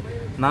ಪಡಿಸಿ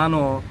ನಾನು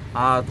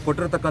ಆ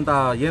ಕೊಟ್ಟಿರ್ತಕ್ಕಂಥ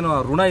ಏನು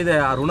ಋಣ ಇದೆ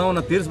ಆ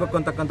ಋಣವನ್ನು ತೀರಿಸಬೇಕು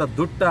ಅಂತಕ್ಕಂಥ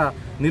ದುಟ್ಟ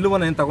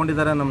ನಿಲುವನ್ನು ಏನು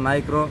ತಗೊಂಡಿದ್ದಾರೆ ನಮ್ಮ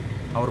ನಾಯಕರು.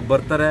 ಅವ್ರು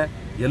ಬರ್ತಾರೆ,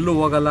 ಎಲ್ಲೂ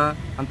ಹೋಗಲ್ಲ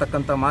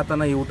ಅಂತಕ್ಕಂಥ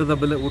ಮಾತನ್ನು ಈ ಹುಟ್ಟದ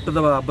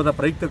ಹಬ್ಬದ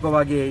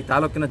ಪ್ರಯುಕ್ತವಾಗಿ ಈ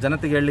ತಾಲೂಕಿನ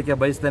ಜನತೆಗೆ ಹೇಳಲಿಕ್ಕೆ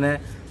ಬಯಸ್ತೇನೆ.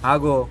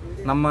 ಹಾಗೂ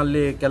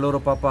ನಮ್ಮಲ್ಲಿ ಕೆಲವರು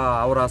ಪಾಪ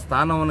ಅವರ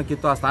ಸ್ಥಾನವನ್ನು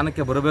ಕಿತ್ತು ಆ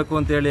ಸ್ಥಾನಕ್ಕೆ ಬರಬೇಕು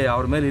ಅಂತೇಳಿ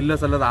ಅವ್ರ ಮೇಲೆ ಇಲ್ಲ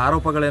ಸಲ್ಲದ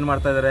ಆರೋಪಗಳೇನು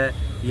ಮಾಡ್ತಾ ಇದ್ದಾರೆ.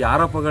 ಈ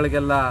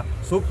ಆರೋಪಗಳಿಗೆಲ್ಲ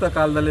ಸೂಕ್ತ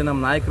ಕಾಲದಲ್ಲಿ ನಮ್ಮ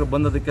ನಾಯಕರು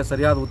ಬಂದದಕ್ಕೆ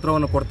ಸರಿಯಾದ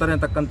ಉತ್ತರವನ್ನು ಕೊಡ್ತಾರೆ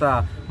ಅಂತಕ್ಕಂಥ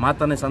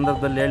ಮಾತನ್ನು ಈ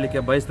ಸಂದರ್ಭದಲ್ಲಿ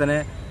ಹೇಳಲಿಕ್ಕೆ ಬಯಸ್ತೇನೆ.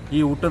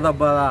 ಈ ಹುಟ್ಟದ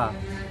ಹಬ್ಬದ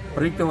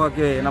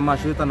ಪ್ರಯುಕ್ತವಾಗಿ ನಮ್ಮ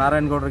ಶ್ರೀಯುತ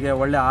ನಾರಾಯಣಗೌಡರಿಗೆ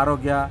ಒಳ್ಳೆಯ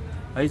ಆರೋಗ್ಯ,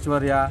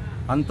 ಐಶ್ವರ್ಯ,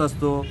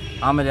 ಅಂತಸ್ತು,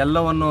 ಆಮೇಲೆ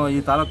ಎಲ್ಲವನ್ನು ಈ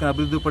ತಾಲೂಕಿನ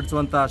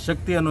ಅಭಿವೃದ್ಧಿಪಡಿಸುವಂಥ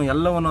ಶಕ್ತಿಯನ್ನು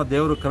ಎಲ್ಲವನ್ನು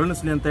ದೇವರು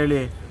ಕರುಣಿಸಲಿ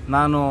ಅಂತೇಳಿ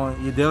ನಾನು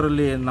ಈ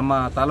ದೇವರಲ್ಲಿ ನಮ್ಮ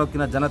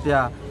ತಾಲೂಕಿನ ಜನತೆಯ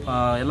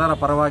ಎಲ್ಲರ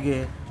ಪರವಾಗಿ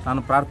ನಾನು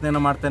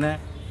ಪ್ರಾರ್ಥನೆಯನ್ನು ಮಾಡ್ತೇನೆ.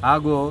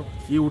 ಹಾಗೂ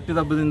ಈ ಹುಟ್ಟಿದ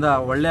ಹಬ್ಬದಿಂದ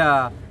ಒಳ್ಳೆಯ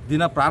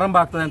ದಿನ ಪ್ರಾರಂಭ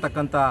ಆಗ್ತದೆ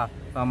ಅಂತಕ್ಕಂಥ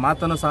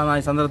ಮಾತನ್ನು ಸಹ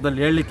ನಾನು ಈ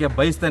ಸಂದರ್ಭದಲ್ಲಿ ಹೇಳಲಿಕ್ಕೆ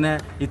ಬಯಸ್ತೇನೆ.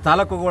 ಈ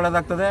ತಾಲೂಕಿಗೂ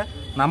ಒಳ್ಳೆಯದಾಗ್ತದೆ,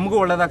 ನಮಗೂ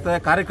ಒಳ್ಳೆಯದಾಗ್ತದೆ,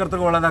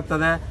 ಕಾರ್ಯಕರ್ತರಿಗೂ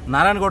ಒಳ್ಳೆಯದಾಗ್ತದೆ,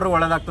 ನಾರಾಯಣಗೌಡರಿಗೂ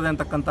ಒಳ್ಳೆಯದಾಗ್ತದೆ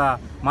ಅಂತಕ್ಕಂಥ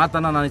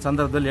ಮಾತನ್ನು ನಾನು ಈ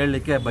ಸಂದರ್ಭದಲ್ಲಿ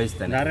ಹೇಳಲಿಕ್ಕೆ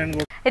ಬಯಸ್ತೇನೆ.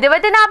 ಇದು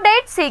ಇವತ್ತಿನ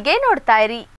ಅಪ್ಡೇಟ್ಸ್. ಹೀಗೆ ನೋಡ್ತಾ ಇರಿ.